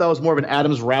 I don't know if that was more of an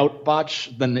Adams route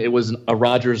botch than it was a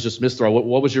Rodgers just missed throw.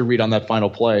 What was your read on that final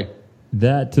play?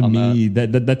 That to me,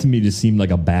 that to me just seemed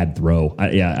like a bad throw.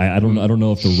 I don't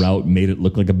know if the route made it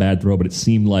look like a bad throw, but it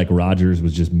seemed like Rodgers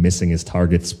was just missing his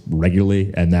targets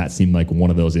regularly, and that seemed like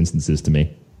one of those instances to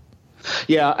me.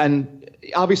 Yeah, and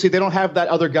obviously they don't have that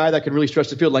other guy that can really stretch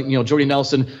the field. Like Jordy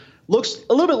Nelson looks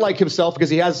a little bit like himself because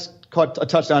he has caught a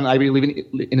touchdown, I believe,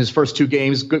 in his first 2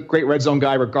 games. Great red zone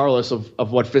guy, regardless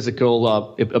of what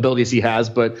physical abilities he has.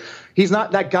 But he's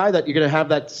not that guy that you're going to have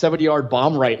that 70-yard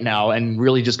bomb right now and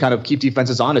really just kind of keep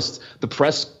defenses honest. The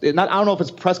press, I don't know if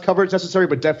it's press coverage necessary,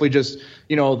 but definitely just,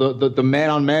 the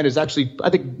man-on-man is actually, I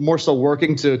think, more so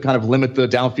working to kind of limit the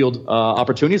downfield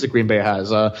opportunities that Green Bay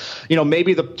has.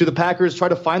 Maybe do the Packers try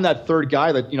to find that third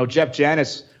guy that, Jeff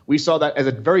Janis, we saw that as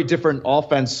a very different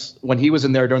offense when he was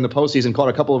in there during the postseason, caught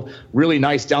a couple of really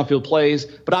nice downfield plays.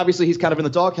 But obviously he's kind of in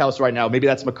the doghouse right now. Maybe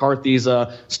that's McCarthy's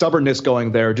stubbornness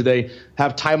going there. Do they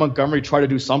have Ty Montgomery try to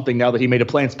do something now that he made a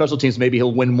play in special teams? Maybe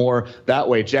he'll win more that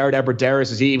way. Jared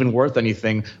Abbrederis, is he even worth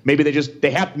anything? Maybe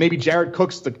maybe Jared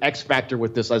Cook's the X factor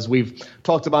with this, as we've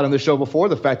talked about on the show before,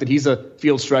 the fact that he's a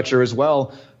field stretcher as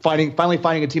well. finally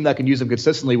finding a team that can use him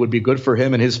consistently would be good for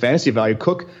him and his fantasy value.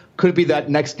 Cook could be that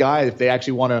next guy if they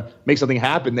actually want to make something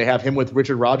happen. They have him with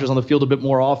Richard Rodgers on the field a bit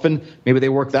more often. Maybe they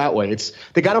work that way.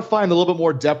 They got to find a little bit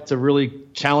more depth to really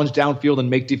challenge downfield and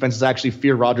make defenses actually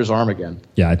fear Rodgers' arm again.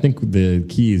 Yeah, I think the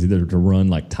key is either to run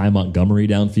like Ty Montgomery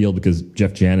downfield because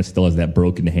Jeff Janis still has that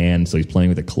broken hand, so he's playing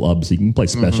with a club, so he can play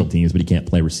special teams, but he can't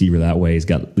play receiver that way. He's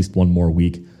got at least one more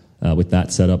week with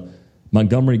that setup.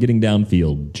 Montgomery getting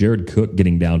downfield, Jared Cook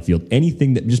getting downfield,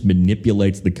 anything that just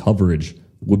manipulates the coverage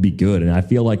would be good. And I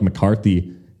feel like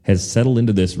McCarthy has settled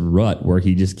into this rut where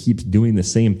he just keeps doing the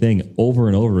same thing over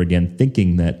and over again,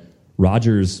 thinking that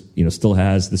Rodgers, still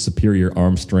has the superior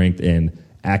arm strength and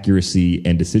accuracy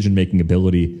and decision-making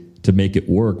ability to make it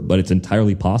work. But it's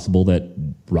entirely possible that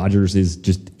Rodgers is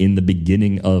just in the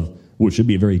beginning of what should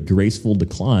be a very graceful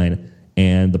decline,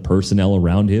 and the personnel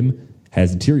around him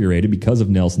has deteriorated because of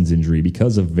Nelson's injury,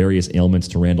 because of various ailments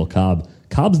to Randall Cobb.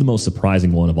 Cobb's the most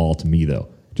surprising one of all to me, though.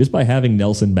 Just by having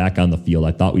Nelson back on the field,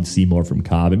 I thought we'd see more from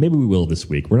Cobb, and maybe we will this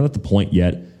week. We're not at the point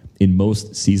yet in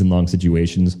most season-long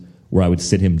situations where I would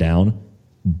sit him down,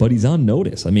 but he's on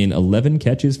notice. I mean, 11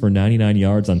 catches for 99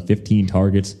 yards on 15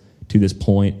 targets to this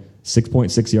point,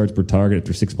 6.6 yards per target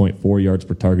after 6.4 yards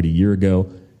per target a year ago.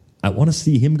 I want to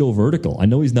see him go vertical. I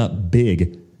know he's not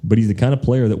big, but he's the kind of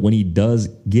player that when he does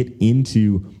get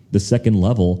into the second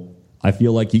level, I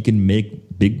feel like he can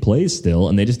make big plays still,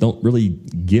 and they just don't really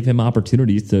give him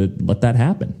opportunities to let that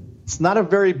happen. It's not a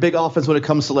very big offense when it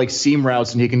comes to like seam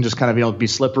routes, and he can just kind of be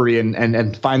slippery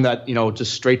and find that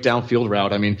just straight downfield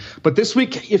route. I mean, but this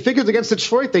week you figured against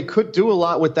Detroit they could do a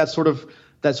lot with that sort of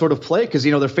play because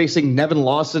they're facing Nevin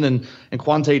Lawson and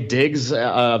Quante Diggs,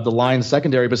 the Lions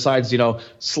secondary. Besides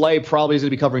Slay probably is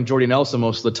going to be covering Jordy Nelson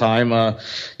most of the time.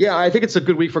 I think it's a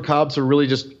good week for Cobb to really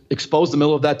just expose the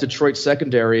middle of that Detroit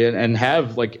secondary and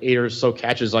have like 8 or so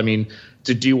catches. I mean,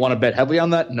 do you want to bet heavily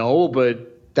on that? No, but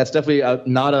that's definitely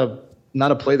not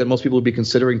a play that most people would be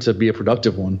considering to be a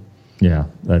productive one. Yeah,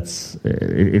 it's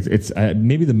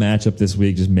maybe the matchup this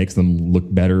week just makes them look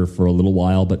better for a little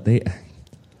while, but they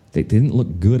didn't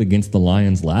look good against the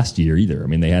Lions last year either. I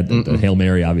mean, they had the Hail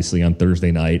Mary obviously on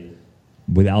Thursday night.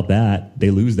 Without that,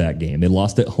 they lose that game. They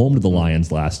lost at home to the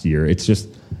Lions last year. It's just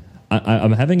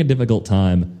I'm having a difficult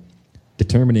time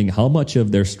determining how much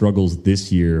of their struggles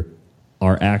this year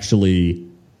are actually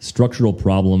structural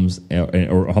problems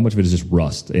or how much of it is just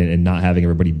rust and not having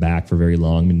everybody back for very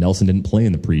long. I mean, Nelson didn't play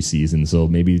in the preseason, so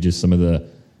maybe just some of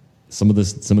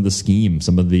the scheme,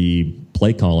 some of the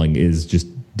play calling is just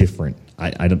different.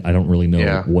 I don't really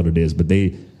know what it is, but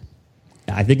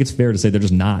I think it's fair to say they're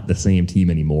just not the same team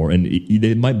anymore, and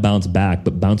they might bounce back,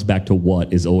 but bounce back to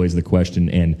what is always the question.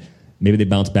 And maybe they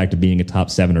bounce back to being a top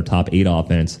 7 or top 8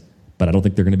 offense, but I don't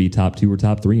think they're going to be top 2 or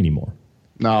top 3 anymore.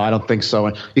 No, I don't think so.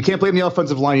 And you can't blame the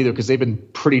offensive line either because they've been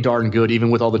pretty darn good,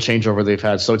 even with all the changeover they've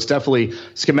had. So it's definitely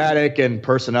schematic and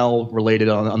personnel related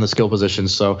on the skill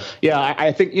positions. So,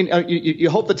 I think you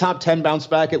hope the top 10 bounce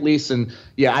back at least. And,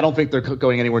 I don't think they're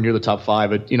going anywhere near the top 5.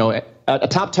 But, a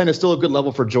top 10 is still a good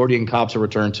level for Jordy and Cobb to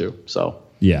return to. So,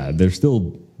 yeah, they're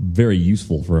still very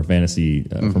useful for a fantasy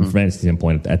from a fantasy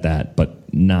standpoint at that,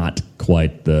 but not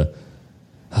quite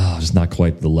just not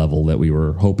quite the level that we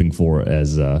were hoping for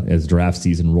as draft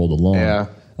season rolled along. Yeah.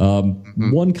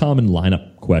 One common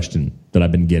lineup question that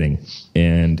I've been getting,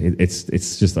 and it's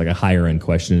just like a higher end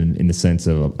question in the sense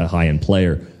of a high end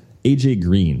player. AJ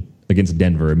Green against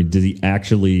Denver. I mean, does he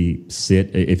actually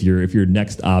sit if your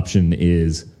next option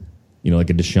is like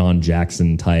a Deshaun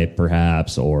Jackson type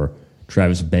perhaps, or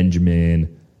Travis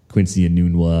Benjamin, Quincy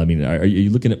Enunwa? I mean, are you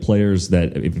looking at players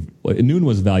that if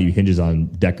Enunwa's value hinges on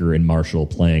Decker and Marshall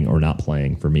playing or not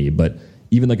playing for me, but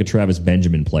even like a Travis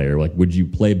Benjamin player, like would you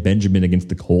play Benjamin against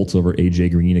the Colts over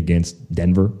AJ Green against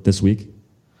Denver this week?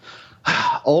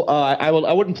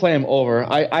 I wouldn't play him over.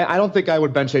 I don't think I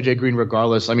would bench AJ Green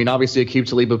regardless. I mean, obviously Aqib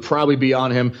Talib would probably be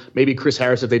on him. Maybe Chris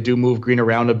Harris if they do move Green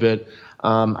around a bit.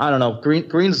 I don't know.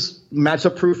 Green's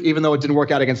matchup proof, even though it didn't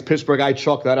work out against Pittsburgh. I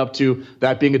chalk that up to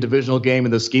that being a divisional game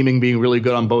and the scheming being really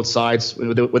good on both sides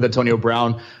with Antonio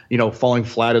Brown, falling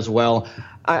flat as well.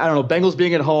 I don't know. Bengals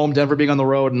being at home, Denver being on the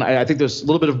road, and I think there's a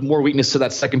little bit of more weakness to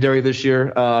that secondary this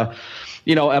year.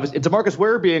 DeMarcus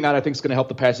Ware being out, I think is going to help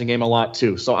the passing game a lot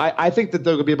too. So I think that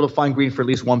they're going to be able to find Green for at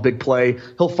least one big play.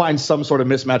 He'll find some sort of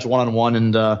mismatch one-on-one,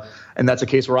 and that's a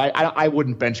case where I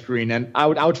wouldn't bench Green, and I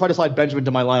would try to slide Benjamin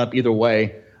to my lineup either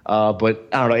way. But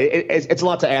I don't know. It's a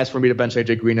lot to ask for me to bench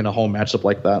AJ Green in a home matchup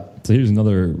like that. So here's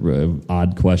another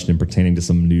odd question pertaining to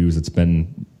some news that's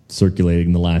been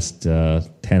circulating the last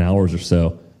 10 hours or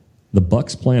so. The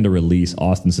Bucs plan to release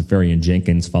Austin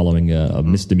Seferian-Jenkins following a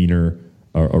misdemeanor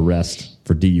arrest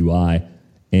for DUI.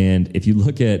 And if you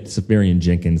look at Safarian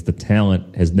Jenkins, the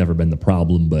talent has never been the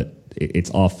problem, but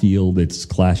it's off field, it's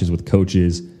clashes with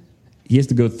coaches. He has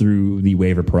to go through the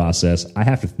waiver process. I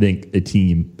have to think a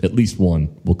team, at least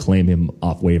one, will claim him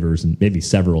off waivers, and maybe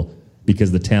several,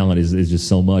 because the talent is just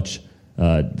so much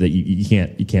that you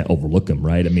can't overlook him,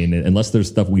 right? I mean, unless there's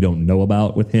stuff we don't know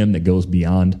about with him that goes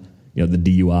beyond the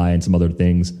DUI and some other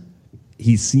things,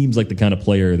 he seems like the kind of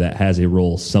player that has a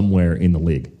role somewhere in the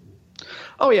league.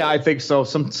 Oh yeah, I think so.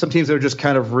 Some teams that are just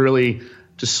kind of really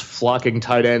just flocking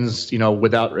tight ends,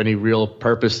 without any real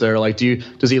purpose there. Like,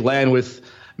 does he land with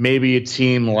maybe a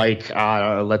team like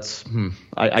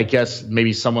I guess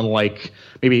maybe someone like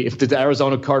maybe if the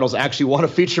Arizona Cardinals actually want to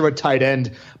feature a tight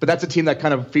end, but that's a team that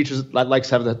kind of likes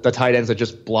to have the tight ends that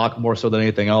just block more so than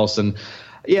anything else. And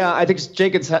yeah, I think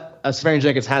Safarian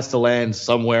Jenkins has to land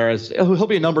somewhere. He'll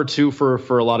be a number 2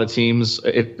 for a lot of teams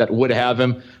that would have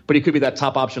him, but he could be that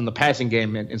top option in the passing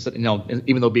game. Instead,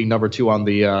 even though being number 2 on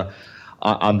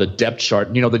the depth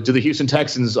chart. Do the Houston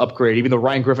Texans upgrade? Even though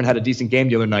Ryan Griffin had a decent game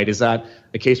the other night, is that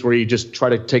a case where you just try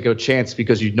to take a chance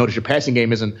because you notice your passing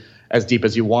game isn't as deep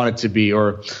as you want it to be?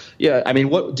 Or, yeah, I mean,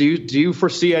 what do you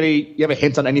foresee you have a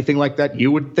hint on anything like that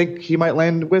you would think he might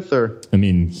land with? Or I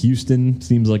mean, Houston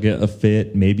seems like a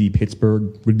fit. Maybe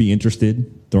Pittsburgh would be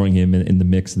interested, throwing him in the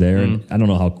mix there. And I don't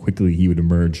know how quickly he would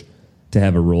emerge to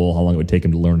have a role, how long it would take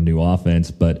him to learn a new offense,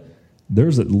 but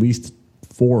there's at least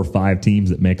 4 or 5 teams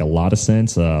that make a lot of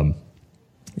sense.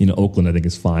 Oakland I think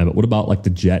is fine, but what about like the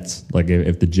Jets? Like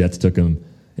if the Jets took him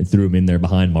and threw him in there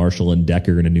behind Marshall and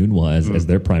Decker and Enunwa as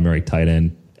their primary tight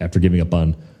end after giving up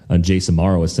on Jason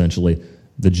Morrow, essentially.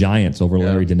 The Giants over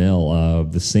Larry Donnell.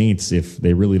 The Saints, if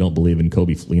they really don't believe in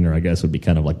Coby Fleener, I guess would be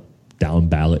kind of like down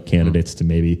ballot candidates to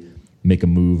maybe make a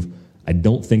move. I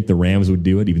don't think the Rams would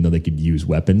do it, even though they could use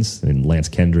weapons. And Lance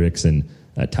Kendricks and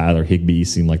Tyler Higbee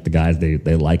seem like the guys they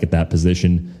like at that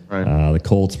position. Right. The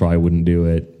Colts probably wouldn't do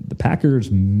it. The Packers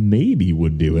maybe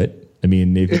would do it. I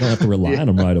mean, if you don't have to rely on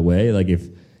them right away, like if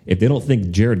they don't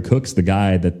think Jared Cook's the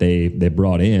guy that they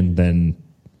brought in, then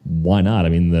why not? I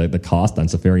mean, the cost on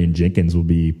Safarian Jenkins will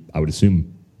be, I would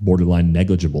assume, borderline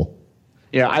negligible.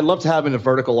 Yeah, I'd love to have him in a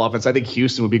vertical offense. I think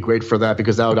Houston would be great for that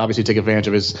because that would obviously take advantage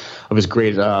of his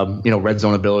great red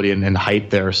zone ability and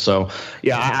height there. So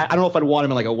yeah, I don't know if I'd want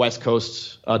him in like a West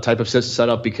Coast type of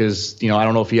setup because I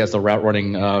don't know if he has the route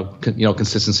running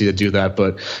consistency to do that.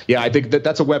 But yeah, I think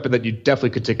that's a weapon that you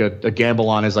definitely could take a gamble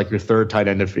on as like your third tight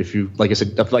end if you like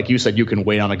you said you can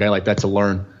wait on a guy like that to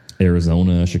learn.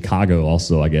 Arizona, Chicago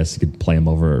also, I guess you could play him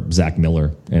over Zach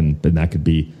Miller and that could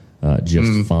be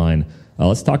just fine.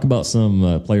 Let's talk about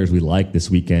some players we like this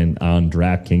weekend on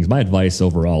DraftKings. My advice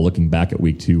overall, looking back at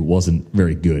week 2, wasn't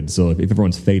very good. So if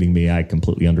everyone's fading me, I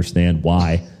completely understand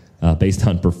why based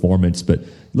on performance. But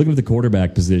looking at the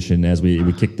quarterback position as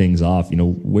we kick things off,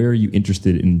 where are you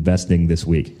interested in investing this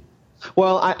week?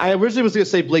 Well, I originally was going to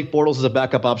say Blake Bortles as a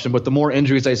backup option, but the more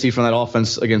injuries I see from that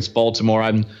offense against Baltimore,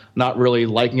 I'm not really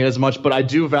liking it as much. But I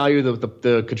do value the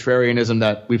contrarianism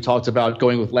that we've talked about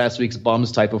going with last week's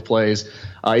bums type of plays,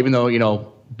 even though,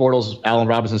 Bortles, Allen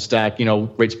Robinson stack,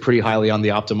 rates pretty highly on the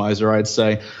optimizer, I'd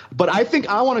say. But I think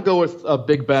I want to go with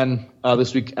Big Ben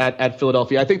this week at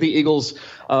Philadelphia. I think the Eagles,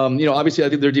 obviously I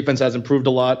think their defense has improved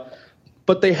a lot,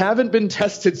 but they haven't been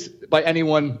tested by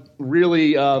anyone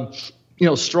really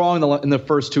strong in the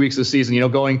first 2 weeks of the season,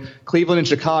 going Cleveland and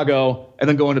Chicago and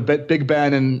then going to Big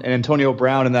Ben and Antonio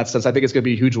Brown in that sense. I think it's going to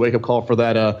be a huge wake-up call for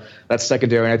that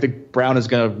secondary. And I think Brown is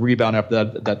going to rebound after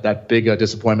that big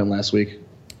disappointment last week.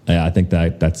 Yeah, I think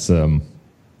that's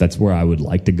where I would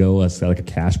like to go as like a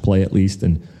cash play at least.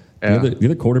 And the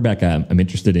other quarterback I'm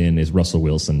interested in is Russell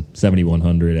Wilson.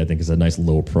 7,100 I think is a nice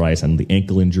low price. And the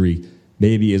ankle injury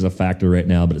maybe is a factor right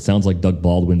now, but it sounds like Doug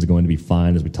Baldwin's going to be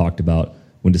fine, as we talked about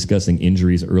when discussing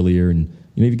injuries earlier. And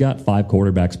you've got 5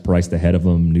 quarterbacks priced ahead of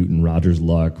him: Newton, Rodgers,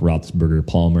 Luck, Roethlisberger,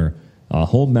 Palmer.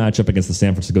 Home matchup against the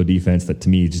San Francisco defense that to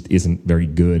me just isn't very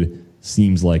good.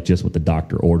 Seems like just what the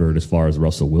doctor ordered as far as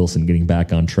Russell Wilson getting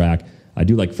back on track. I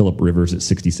do like Phillip Rivers at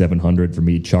 6,700 for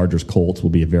me. Chargers Colts will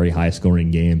be a very high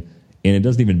scoring game, and it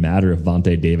doesn't even matter if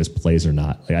Vontae Davis plays or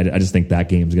not. I just think that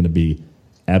game is going to be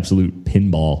absolute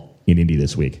pinball in Indy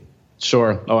this week.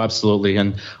 Sure. Oh, absolutely.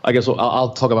 And I guess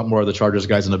I'll talk about more of the Chargers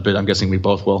guys in a bit. I'm guessing we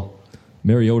both will.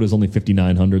 Mariota's only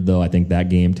 5,900 though. I think that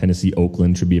game,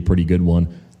 Tennessee-Oakland, should be a pretty good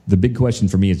one. The big question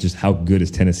for me is just how good is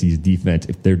Tennessee's defense?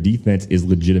 If their defense is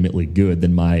legitimately good,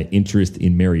 then my interest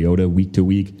in Mariota week to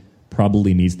week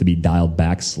probably needs to be dialed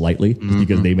back slightly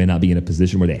because they may not be in a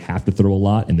position where they have to throw a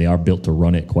lot, and they are built to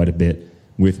run it quite a bit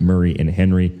with Murray and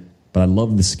Henry. But I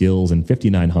love the skills, and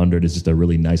 5,900 is just a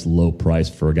really nice low price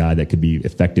for a guy that could be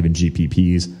effective in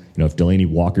GPPs. If Delaney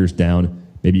Walker's down,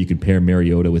 maybe you could pair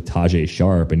Mariota with Tajay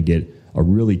Sharp and get a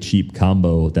really cheap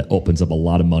combo that opens up a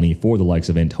lot of money for the likes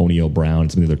of Antonio Brown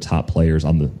and some of the other top players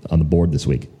on the board this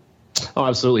week. Oh,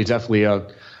 absolutely. Definitely.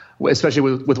 Especially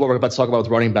with what we're about to talk about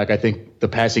with running back, I think the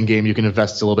passing game you can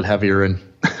invest a little bit heavier in.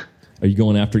 Are you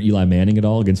going after Eli Manning at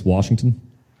all against Washington?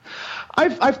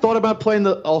 I've thought about playing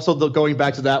going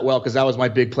back to that because that was my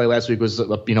big play last week was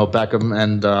Beckham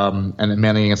and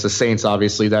Manning against the Saints.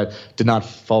 Obviously, that did not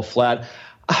fall flat.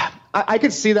 I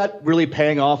could see that really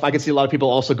paying off. I could see a lot of people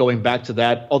also going back to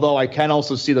that. Although I can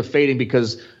also see the fading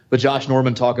because the Josh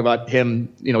Norman talk about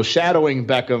him shadowing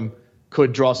Beckham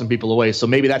could draw some people away. So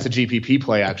maybe that's a GPP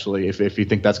play, actually, if you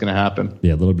think that's going to happen.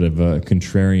 Yeah, a little bit of a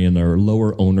contrarian or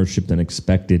lower ownership than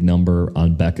expected number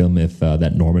on Beckham if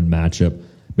that Norman matchup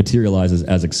materializes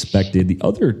as expected. The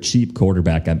other cheap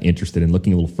quarterback I'm interested in,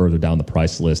 looking a little further down the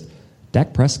price list,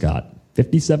 Dak Prescott,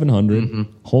 5,700,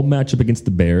 home matchup against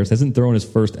the Bears. Hasn't thrown his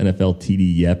first NFL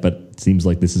TD yet, but it seems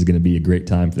like this is going to be a great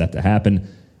time for that to happen.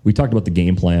 We talked about the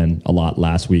game plan a lot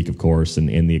last week, of course, and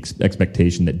the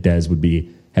expectation that Dez would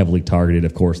be heavily targeted.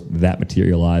 Of course, that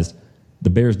materialized. The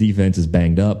Bears defense is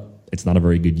banged up. It's not a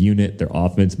very good unit. Their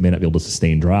offense may not be able to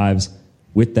sustain drives.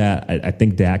 With that, I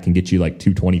think Dak can get you like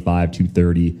 225,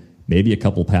 230, maybe a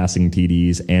couple passing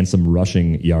TDs and some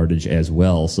rushing yardage as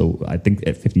well. So I think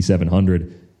at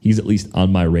 5,700, he's at least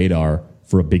on my radar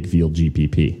for a big field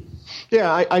GPP.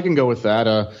 Yeah, I can go with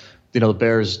that. The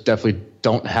Bears definitely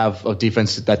don't have a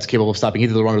defense that's capable of stopping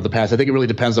either the run or the pass. I think it really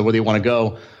depends on whether you want to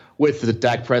go with the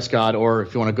Dak Prescott or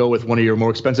if you want to go with one of your more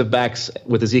expensive backs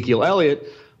with Ezekiel Elliott.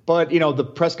 But, the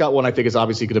Prescott one I think is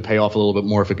obviously going to pay off a little bit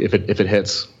more if it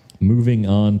hits. Moving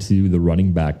on to the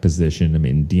running back position,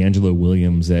 D'Angelo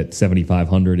Williams at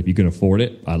 7,500. If you can afford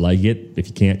it, I like it. If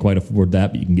you can't quite afford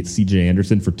that, but you can get C.J.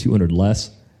 Anderson for 200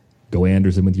 less, go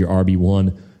Anderson with your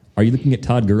RB1. Are you looking at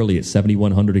Todd Gurley at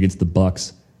 7,100 against the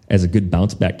Bucs as a good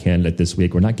bounce back candidate this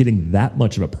week? We're not getting that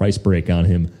much of a price break on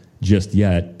him just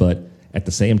yet, but at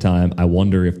the same time, I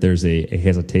wonder if there's a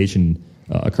hesitation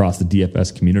across the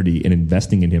DFS community in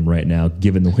investing in him right now,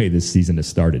 given the way this season has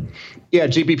started. Yeah,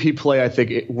 GPP play, I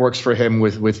think it works for him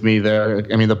with me there.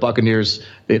 The Buccaneers,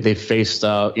 they faced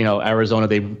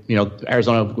Arizona.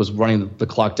 Arizona was running the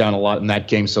clock down a lot in that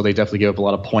game, so they definitely gave up a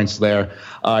lot of points there.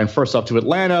 And first off to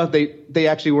Atlanta, they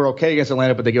actually were okay against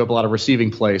Atlanta, but they gave up a lot of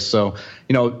receiving plays. So,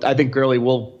 I think Gurley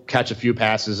will catch a few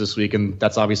passes this week, and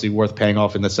that's obviously worth paying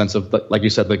off in the sense of, like you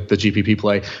said, the GPP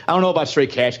play. I don't know about straight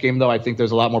cash game, though. I think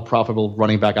there's a lot more profitable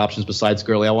running back options besides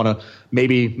Gurley. I want to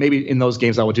maybe in those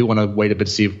games I want to wait a bit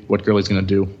to see what Gurley's going to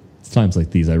do. It's times like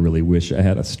these I really wish I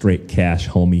had a straight cash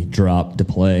homie drop to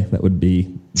play. That would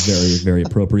be very, very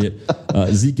appropriate.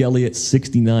 Zeke Elliott,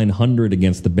 6,900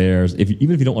 against the Bears.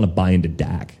 Even if you don't want to buy into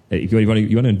Dak, if you want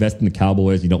to invest in the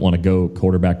Cowboys, you don't want to go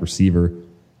quarterback receiver,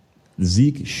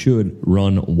 Zeke should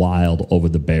run wild over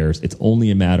the Bears. It's only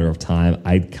a matter of time.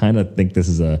 I kind of think this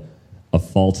is a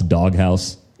false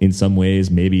doghouse in some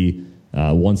ways. Maybe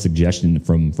one suggestion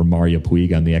from Mario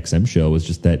Puig on the XM show was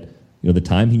just that the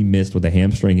time he missed with a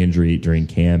hamstring injury during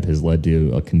camp has led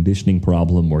to a conditioning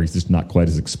problem where he's just not quite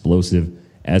as explosive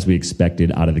as we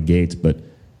expected out of the gates. But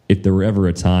if there were ever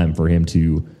a time for him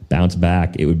to bounce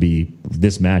back, it would be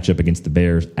this matchup against the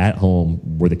Bears at home,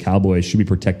 where the Cowboys should be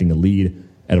protecting the lead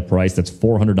at a price that's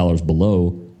 $400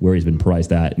 below where he's been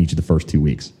priced at in each of the first 2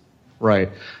 weeks.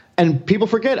 Right. And people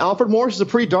forget Alfred Morris is a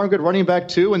pretty darn good running back,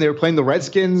 too, and they were playing the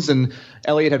Redskins, and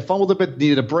Elliott had fumbled a bit,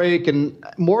 needed a break, and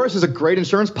Morris is a great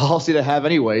insurance policy to have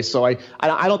anyway. So I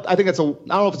don't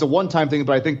know if it's a one-time thing,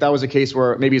 but I think that was a case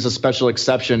where maybe it's a special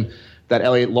exception that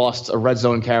Elliott lost a red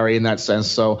zone carry in that sense.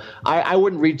 So I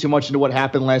wouldn't read too much into what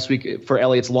happened last week for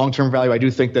Elliott's long-term value. I do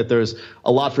think that there's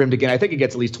a lot for him to gain. I think he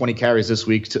gets at least 20 carries this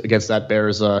week against that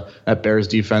Bears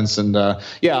defense. And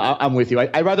I'm with you.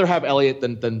 I'd rather have Elliott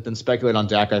than speculate on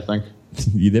Dak, I think.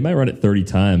 They might run it 30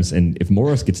 times, and if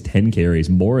Morris gets 10 carries,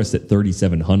 Morris at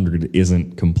 3,700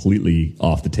 isn't completely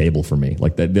off the table for me.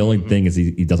 Like that, the only thing is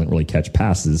he doesn't really catch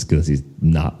passes because he's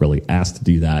not really asked to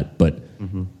do that. But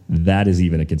that is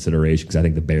even a consideration because I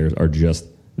think the Bears are just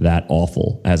that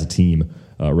awful as a team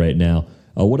right now.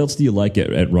 What else do you like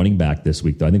at running back this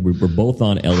week, though? I think we're both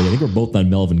on Elliott. I think we're both on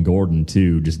Melvin Gordon,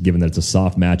 too, just given that it's a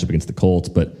soft matchup against the Colts.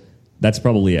 But that's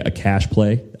probably a cash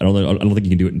play. I don't think you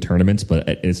can do it in tournaments, but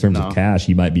in terms of cash,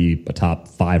 he might be a top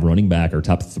 5 running back or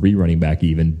top 3 running back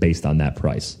even based on that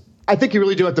price. I think you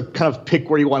really do have to kind of pick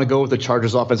where you want to go with the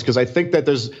Chargers offense because I think that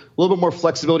there's a little bit more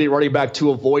flexibility at running back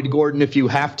to avoid Gordon if you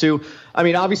have to.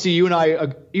 Obviously, you and I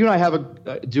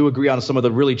do agree on some of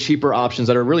the really cheaper options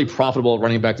that are really profitable at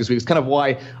running back this week. It's kind of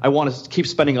why I want to keep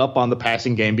spending up on the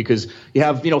passing game because you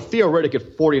have Theo Riddick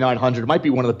at 4,900. It might be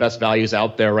one of the best values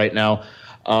out there right now.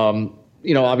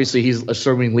 Obviously he's a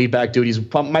serving lead back dude. He's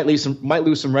might lose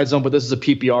some red zone, but this is a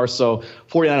PPR, so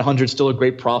 4,900 still a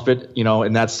great profit,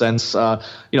 in that sense.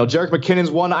 Jerick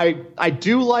McKinnon's one I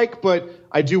do like, but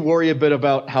I do worry a bit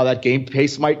about how that game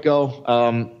pace might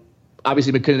go.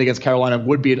 Obviously McKinnon against Carolina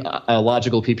would be a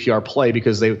logical PPR play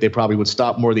because they probably would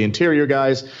stop more of the interior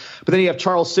guys. But then you have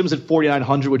Charles Sims at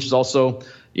 4,900, which is also,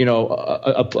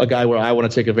 a guy where I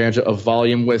want to take advantage of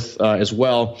volume with as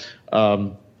well.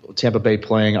 Tampa Bay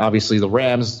playing, obviously, the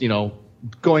Rams, I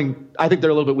think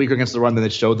they're a little bit weaker against the run than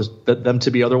it showed them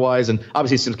to be otherwise. And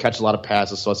obviously, Sims catch a lot of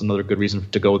passes, so that's another good reason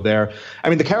to go there. I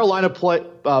mean, the Carolina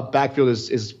backfield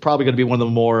is probably going to be one of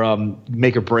the more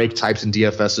make or break types in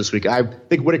DFS this week. I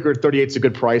think Whitaker at 38 is a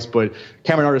good price, but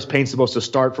Cameron Artis-Payne's supposed to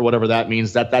start for whatever that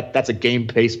means. That's a game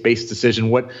based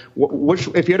decision. Which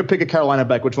if you had to pick a Carolina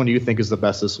back, which one do you think is the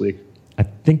best this week? I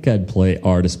think I'd play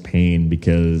Artis-Payne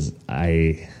because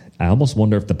I almost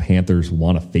wonder if the Panthers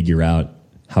want to figure out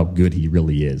how good he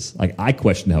really is. Like, I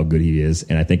question how good he is,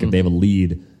 and I think if they have a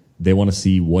lead, they want to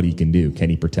see what he can do. Can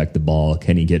he protect the ball?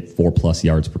 Can he get 4+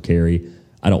 yards per carry?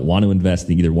 I don't want to invest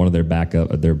in either one of their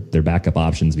backup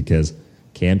options because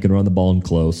Cam can run the ball in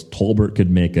close. Tolbert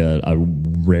could make a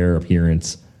rare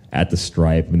appearance at the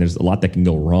stripe. I mean, there's a lot that can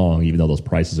go wrong, even though those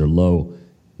prices are low.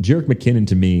 Jerick McKinnon,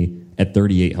 to me, at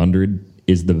 3,800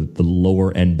 is the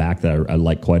lower end back that I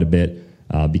like quite a bit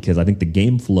because I think the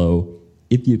game flow,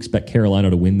 if you expect Carolina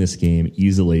to win this game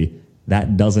easily,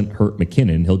 that doesn't hurt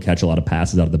McKinnon. He'll catch a lot of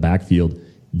passes out of the backfield.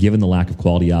 Given the lack of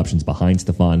quality options behind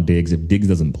Stephon Diggs, if Diggs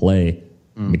doesn't play,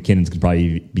 McKinnon's could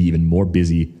probably be even more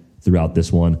busy throughout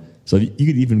this one. So you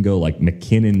could even go like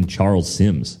McKinnon, Charles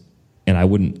Sims, and I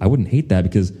wouldn't hate that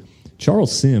because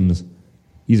Charles Sims,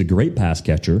 he's a great pass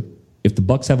catcher. If the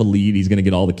Bucs have a lead, he's going to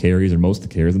get all the carries or most of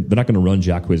the carries. They're not going to run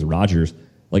Jacquizz Rodgers.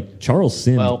 Like, Charles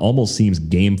Sims almost seems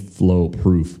game flow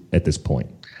proof at this point.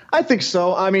 I think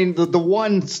so. I mean, the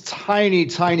one tiny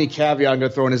caveat I'm going to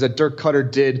throw in is that Dirk Cutter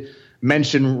did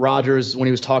mention Rodgers when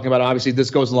he was talking about, obviously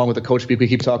this goes along with the coach people we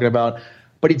keep talking about,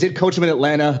 but he did coach him in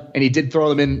Atlanta, and he did throw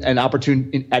them in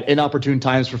at inopportune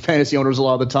times for fantasy owners a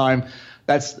lot of the time.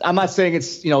 I'm not saying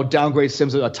it's, downgrade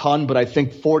Sims a ton, but I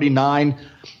think 49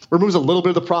 removes a little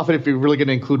bit of the profit if you're really going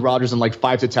to include Rodgers in like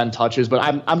 5 to 10 touches. But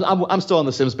I'm still on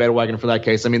the Sims bandwagon for that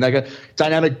case. I mean, like a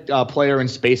dynamic player in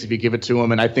space if you give it to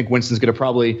him, and I think Winston's going to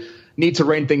probably need to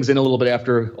rein things in a little bit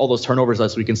after all those turnovers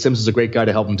last week, and Sims is a great guy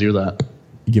to help him do that.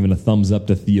 Giving a thumbs up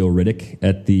to Theo Riddick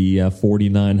at the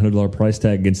 $4,900 price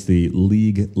tag against the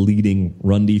league-leading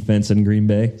run defense in Green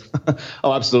Bay.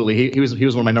 Oh, absolutely. He was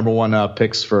one of my number one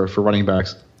picks for running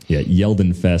backs. Yeah,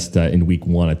 Yeldon Fest in week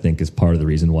 1, I think, is part of the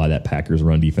reason why that Packers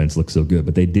run defense looks so good.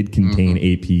 But they did contain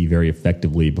AP very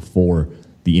effectively before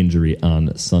the injury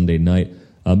on Sunday night.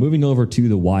 Moving over to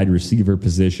the wide receiver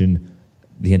position,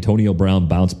 the Antonio Brown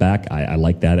bounce back. I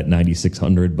like that at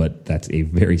 9,600, but that's a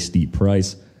very steep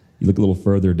price. You look a little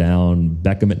further down,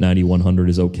 Beckham at 9,100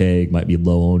 is okay. Might be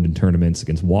low-owned in tournaments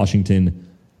against Washington.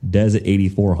 Dez at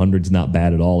 8,400 is not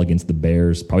bad at all against the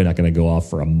Bears. Probably not going to go off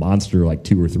for a monster like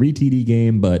 2 or 3 TD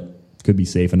game, but could be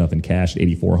safe enough in cash at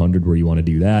 8,400 where you want to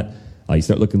do that. You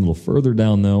start looking a little further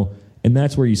down, though, and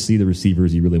that's where you see the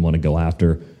receivers you really want to go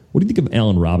after. What do you think of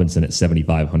Allen Robinson at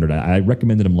 7,500? I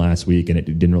recommended him last week, and it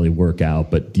didn't really work out.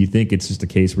 But do you think it's just a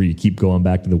case where you keep going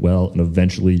back to the well, and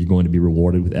eventually you're going to be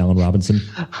rewarded with Allen Robinson?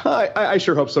 I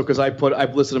sure hope so because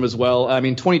I've listed him as well. I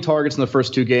mean, 20 targets in the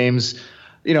first 2 games.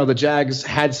 The Jags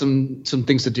had some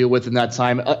things to deal with in that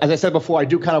time. As I said before, I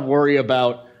do kind of worry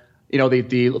about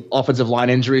the offensive line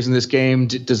injuries in this game.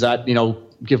 Does that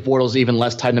give Bortles even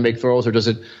less time to make throws, or does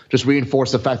it just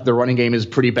reinforce the fact that the running game is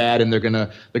pretty bad and they're gonna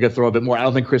throw a bit more? I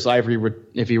don't think Chris Ivory,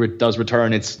 if he does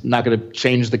return, it's not going to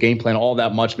change the game plan all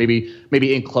that much. Maybe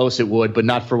in close it would, but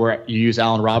not for where you use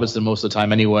Allen Robinson most of the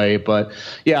time anyway. But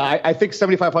yeah, I think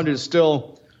 7,500 is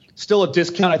still a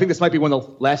discount. I think this might be one of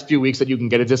the last few weeks that you can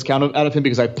get a discount out of him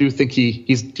because I do think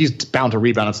he's bound to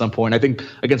rebound at some point. I think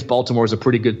against Baltimore is a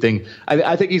pretty good thing.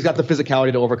 I think he's got the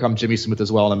physicality to overcome Jimmy Smith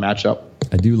as well in a matchup.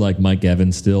 I do like Mike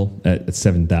Evans still at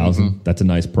 7,000. That's a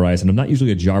nice price. And I'm not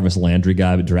usually a Jarvis Landry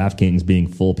guy, but DraftKings being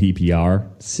full PPR,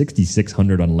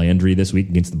 6,600 on Landry this week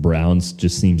against the Browns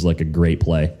just seems like a great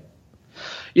play.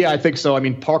 Yeah, I think so. I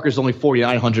mean, Parker's only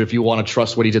 4,900 if you want to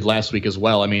trust what he did last week as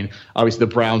well. I mean, obviously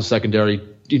the Browns secondary,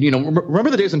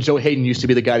 remember the days when Joe Hayden used to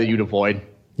be the guy that you'd avoid?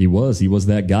 He was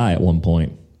that guy at one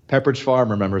point. Pepperidge Farm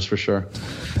remembers for sure.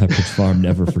 Pepperidge Farm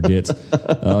never forgets.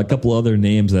 A couple other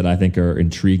names that I think are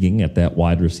intriguing at that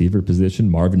wide receiver position.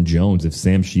 Marvin Jones. If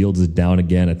Sam Shields is down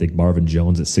again, I think Marvin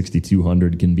Jones at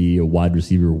 6,200 can be a wide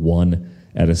receiver 1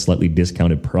 at a slightly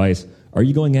discounted price. are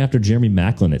you going after Jeremy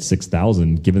Maclin at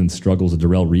 6,000, given the struggles of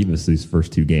Darrelle Revis these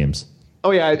first 2 games? Oh,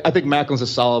 yeah, I think Macklin's a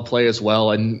solid play as well.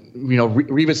 And,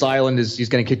 Revis Island he's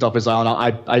getting kicked off his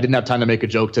island. I didn't have time to make a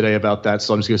joke today about that,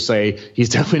 so I'm just going to say he's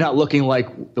definitely not looking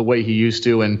like the way he used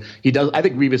to. And I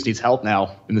think Revis needs help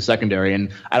now in the secondary.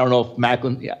 And I don't know if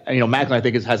Maclin, I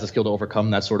think has the skill to overcome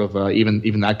that sort of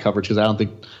even that coverage, because I don't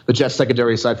think the Jets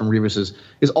secondary, aside from Revis,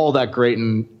 is all that great.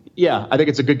 And yeah, I think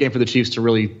it's a good game for the Chiefs to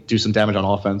really do some damage on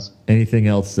offense. Anything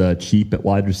else cheap at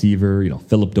wide receiver?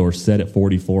 Philip Dorsett at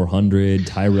 4,400,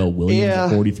 Tyrell Williams at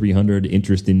 4,300.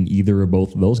 Interest in either or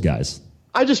both of those guys?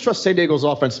 I just trust San Diego's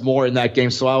offense more in that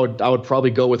game, so I would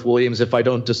probably go with Williams if I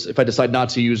decide not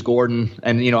to use Gordon,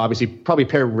 and obviously probably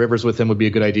pair Rivers with him would be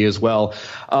a good idea as well.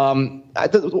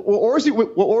 What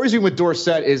worries me with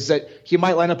Dorsett is that he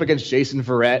might line up against Jason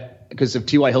Verrett, because if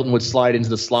T.Y. Hilton would slide into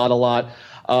the slot a lot.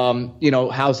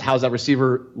 How's that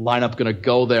receiver lineup going to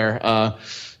go there?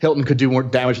 Hilton could do more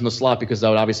damage in the slot because that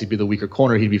would obviously be the weaker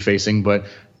corner he'd be facing, but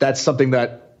that's something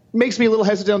that makes me a little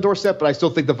hesitant on Dorsett, but I still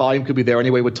think the volume could be there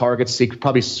anyway with targets. He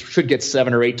probably should get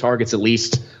 7 or 8 targets at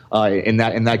least in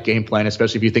that game plan,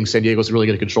 especially if you think San Diego's really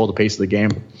going to control the pace of the game.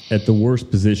 At the worst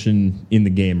position in the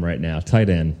game right now, tight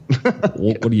end.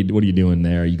 What are you doing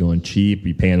there? Are you going cheap? Are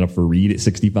you paying up for Reed at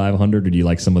 6,500, or do you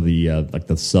like some of the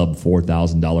the sub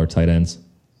 $4,000 tight ends?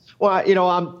 Well,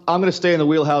 I'm going to stay in the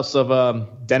wheelhouse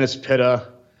of Dennis Pitta,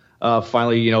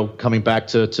 finally, coming back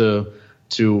to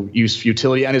use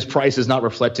utility, and his price is not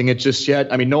reflecting it just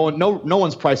yet. I mean, no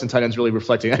one's price in tight ends really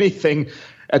reflecting anything.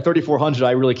 At 3,400,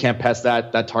 I really can't pass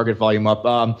that target volume up.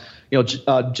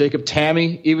 Jacob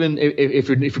Tamme, even if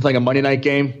you're playing a Monday night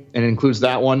game and it includes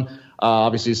that one.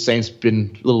 Obviously, Saints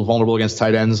been a little vulnerable against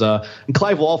tight ends. And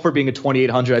Clive Walford being at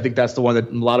 2,800, I think that's the one that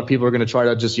a lot of people are going to try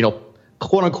to just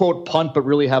quote unquote punt, but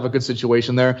really have a good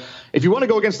situation there. If you want to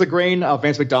go against the grain,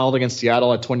 Vance McDonald against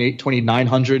Seattle at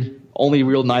 2,900, only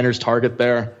real Niners target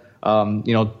there.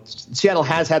 Seattle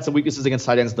has had some weaknesses against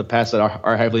tight ends in the past that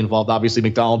are heavily involved. Obviously,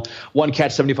 McDonald, 1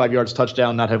 catch, 75 yards,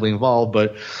 touchdown, not heavily involved.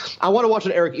 But I want to watch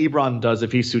what Eric Ebron does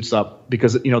if he suits up,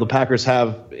 because the Packers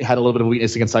have had a little bit of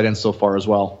weakness against tight ends so far as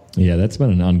well. Yeah, that's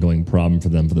been an ongoing problem for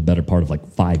them for the better part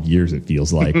of 5 years, it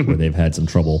feels like, where they've had some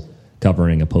trouble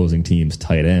covering opposing teams'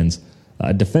 tight ends.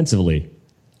 Defensively,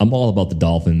 I'm all about the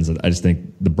Dolphins. I just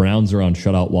think the Browns are on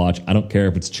shutout watch. I don't care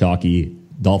if it's chalky.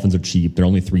 Dolphins are cheap. They're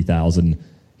only 3,000.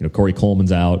 Corey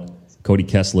Coleman's out. Cody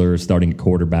Kessler is starting at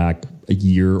quarterback a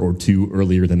year or 2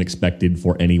 earlier than expected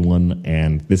for anyone.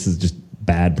 And this is just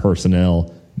bad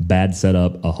personnel, bad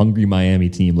setup, a hungry Miami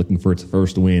team looking for its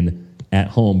first win at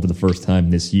home for the first time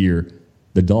this year.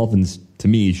 The Dolphins, to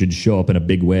me, should show up in a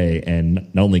big way and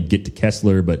not only get to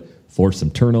Kessler, but force some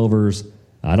turnovers.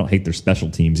 I don't hate their special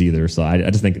teams either. So I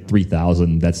just think at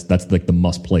 3,000, that's like the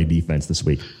must-play defense this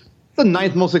week. The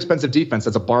 9th most expensive defense.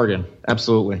 That's a bargain.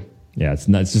 Absolutely. Yeah, it's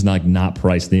just not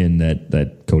priced in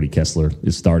that Cody Kessler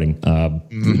is starting.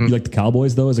 You like the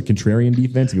Cowboys, though, as a contrarian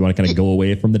defense, if you want to kind of go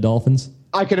away from the Dolphins?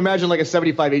 I can imagine like a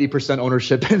 75-80%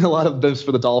 ownership in a lot of those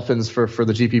for the Dolphins for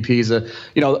the GPPs.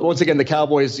 Once again, the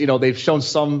Cowboys, they've shown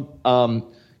some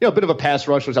a bit of a pass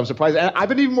rush, which I'm surprised. And I've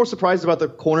been even more surprised about the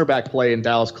cornerback play in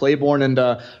Dallas. Claiborne and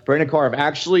Brandon Carr have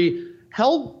actually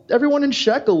held everyone in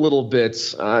check a little bit.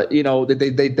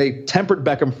 They tempered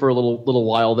Beckham for a little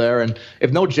while there, and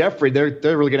if no Jeffrey, they're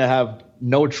really going to have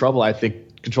no trouble, I think,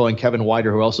 controlling Kevin White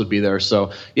or who else would be there.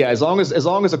 So yeah, as long as a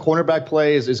cornerback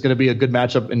play is going to be a good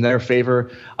matchup in their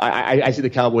favor, I see the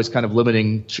Cowboys kind of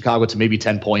limiting Chicago to maybe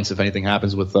 10 points if anything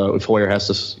happens with if Hoyer has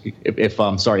to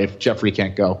if Jeffrey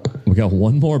can't go. We got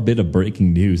one more bit of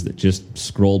breaking news that just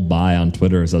scrolled by on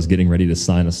Twitter as I was getting ready to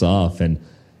sign us off, and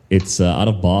it's out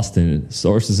of Boston.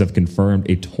 Sources have confirmed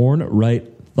a torn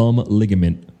right thumb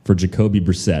ligament for Jacoby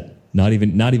Brissett. Not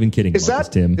even kidding. Is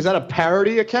that a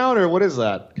parody account or what is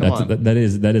that?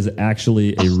 That is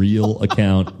actually a real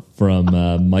account from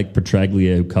Mike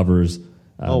Petraglia, who covers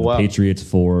the Patriots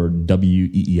for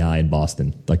WEEI in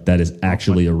Boston. Like, that is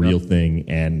actually a real thing,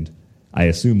 and I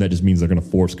assume that just means they're going to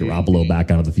force Garoppolo back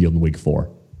onto the field in Week 4.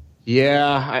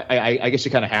 Yeah, I guess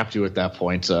you kind of have to at that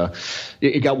point.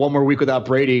 You got one more week without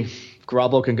Brady.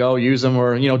 Garoppolo can go use him,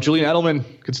 or Julian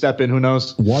Edelman could step in. Who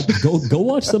knows? Go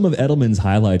watch some of Edelman's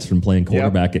highlights from playing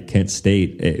quarterback at Kent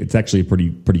State. It's actually a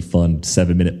pretty fun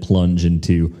 7-minute plunge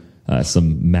into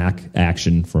some Mac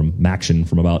action from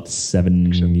about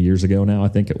 7 years ago now. I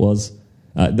think it was.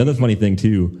 The other funny thing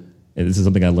too, and this is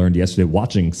something I learned yesterday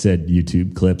watching said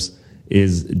YouTube clips,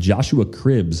 is Joshua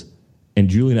Cribbs and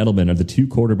Julian Edelman are the 2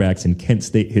 quarterbacks in Kent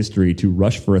State history to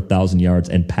rush for 1,000 yards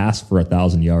and pass for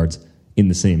 1,000 yards in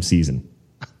the same season.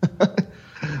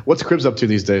 What's Cribbs up to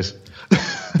these days?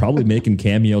 probably making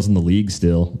cameos in the league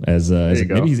still.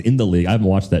 Maybe he's in the league. I haven't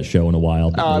watched that show in a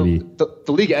while. But maybe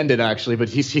the league ended actually, but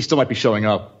he still might be showing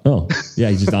up. Oh yeah,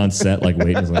 he's just on set like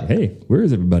waiting. He's like, hey, where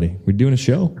is everybody? We're doing a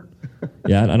show.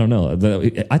 Yeah, I don't know.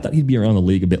 I thought he'd be around the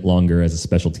league a bit longer as a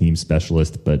special team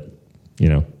specialist, but you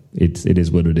know, it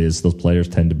is what it is. Those players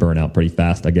tend to burn out pretty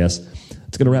fast, I guess.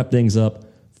 It's going to wrap things up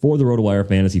for the RotoWire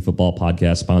Fantasy Football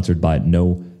Podcast, sponsored by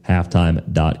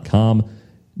NoHalftime.com.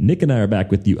 Nick and I are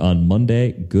back with you on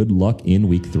Monday. Good luck in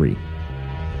Week 3.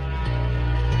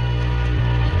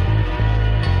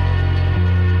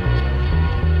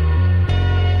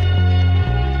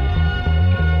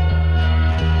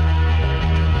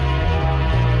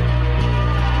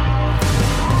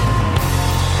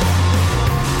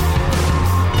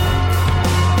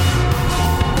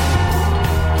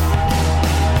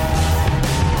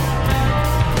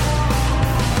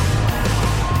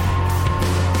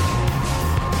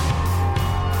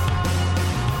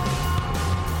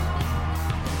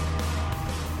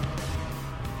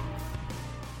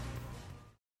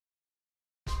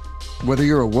 Whether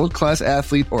you're a world-class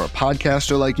athlete or a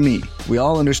podcaster like me, we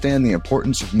all understand the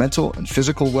importance of mental and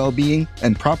physical well-being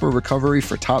and proper recovery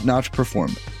for top-notch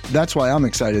performance. That's why I'm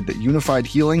excited that Unified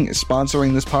Healing is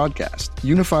sponsoring this podcast.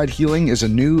 Unified Healing is a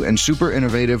new and super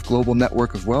innovative global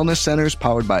network of wellness centers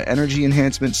powered by Energy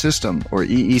Enhancement System, or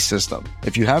EE System.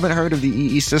 If you haven't heard of the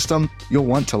EE System, you'll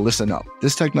want to listen up.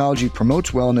 This technology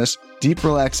promotes wellness, deep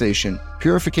relaxation,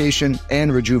 purification,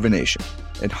 and rejuvenation.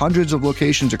 At hundreds of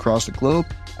locations across the globe,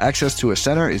 access to a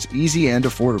center is easy and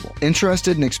affordable.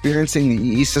 Interested in experiencing the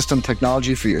EE System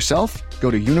technology for yourself?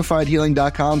 Go to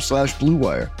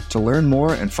unifiedhealing.com/bluewire to learn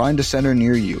more and find a center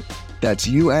near you. That's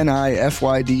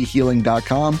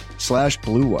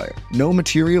unifydhealing.com/bluewire. No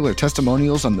material or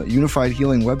testimonials on the Unified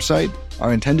Healing website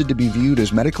are intended to be viewed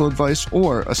as medical advice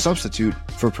or a substitute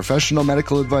for professional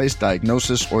medical advice,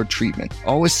 diagnosis, or treatment.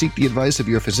 Always seek the advice of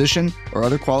your physician or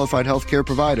other qualified healthcare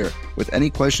provider with any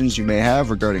questions you may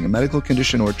have regarding a medical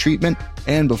condition or treatment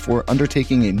and before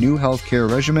undertaking a new healthcare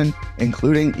regimen,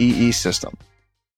 including EE System.